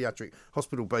Johnson, paediatric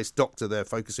hospital-based doctor there,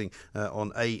 focusing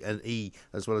on A&E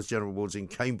as well as general wards in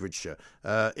Cambridgeshire.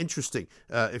 Interesting.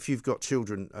 If you've got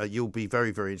children, you'll be very,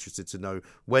 very interested to know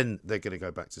when they're going to go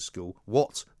back to school,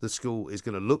 what the school is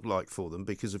going to look like for them,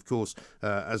 because, of course,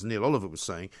 as Neil Oliver was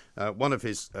saying, one of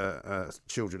his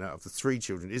children out of the 3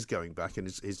 children is going back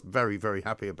and is very, very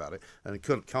happy about it and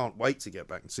can't wait to get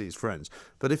back and see his friends.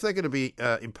 But if they're going to be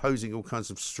imposing all kinds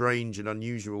of strange and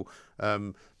unusual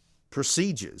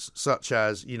procedures, such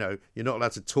as, you're not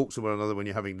allowed to talk to one another when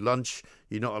you're having lunch,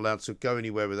 you're not allowed to go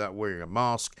anywhere without wearing a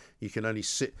mask, you can only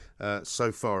sit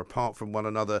so far apart from one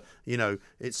another,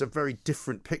 it's a very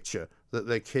different picture that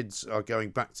their kids are going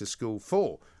back to school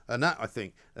for. And that, I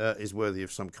think, is worthy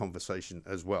of some conversation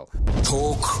as well.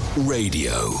 Talk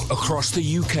Radio. Across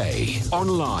the UK.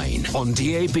 Online, on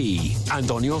DAB,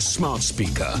 and on your smart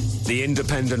speaker. The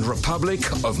Independent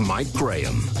Republic of Mike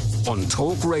Graham. On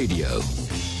Talk Radio.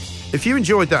 If you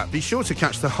enjoyed that, be sure to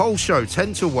catch the whole show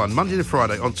 10 till 1, Monday to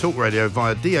Friday on Talk Radio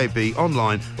via DAB,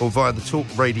 online or via the Talk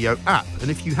Radio app. And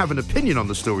if you have an opinion on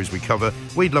the stories we cover,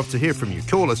 we'd love to hear from you.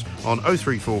 Call us on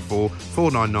 0344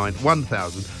 499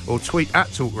 1000 or tweet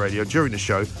at Talk Radio during the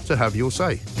show to have your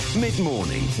say.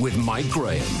 Mid-morning with Mike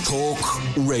Graham. Talk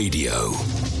Radio.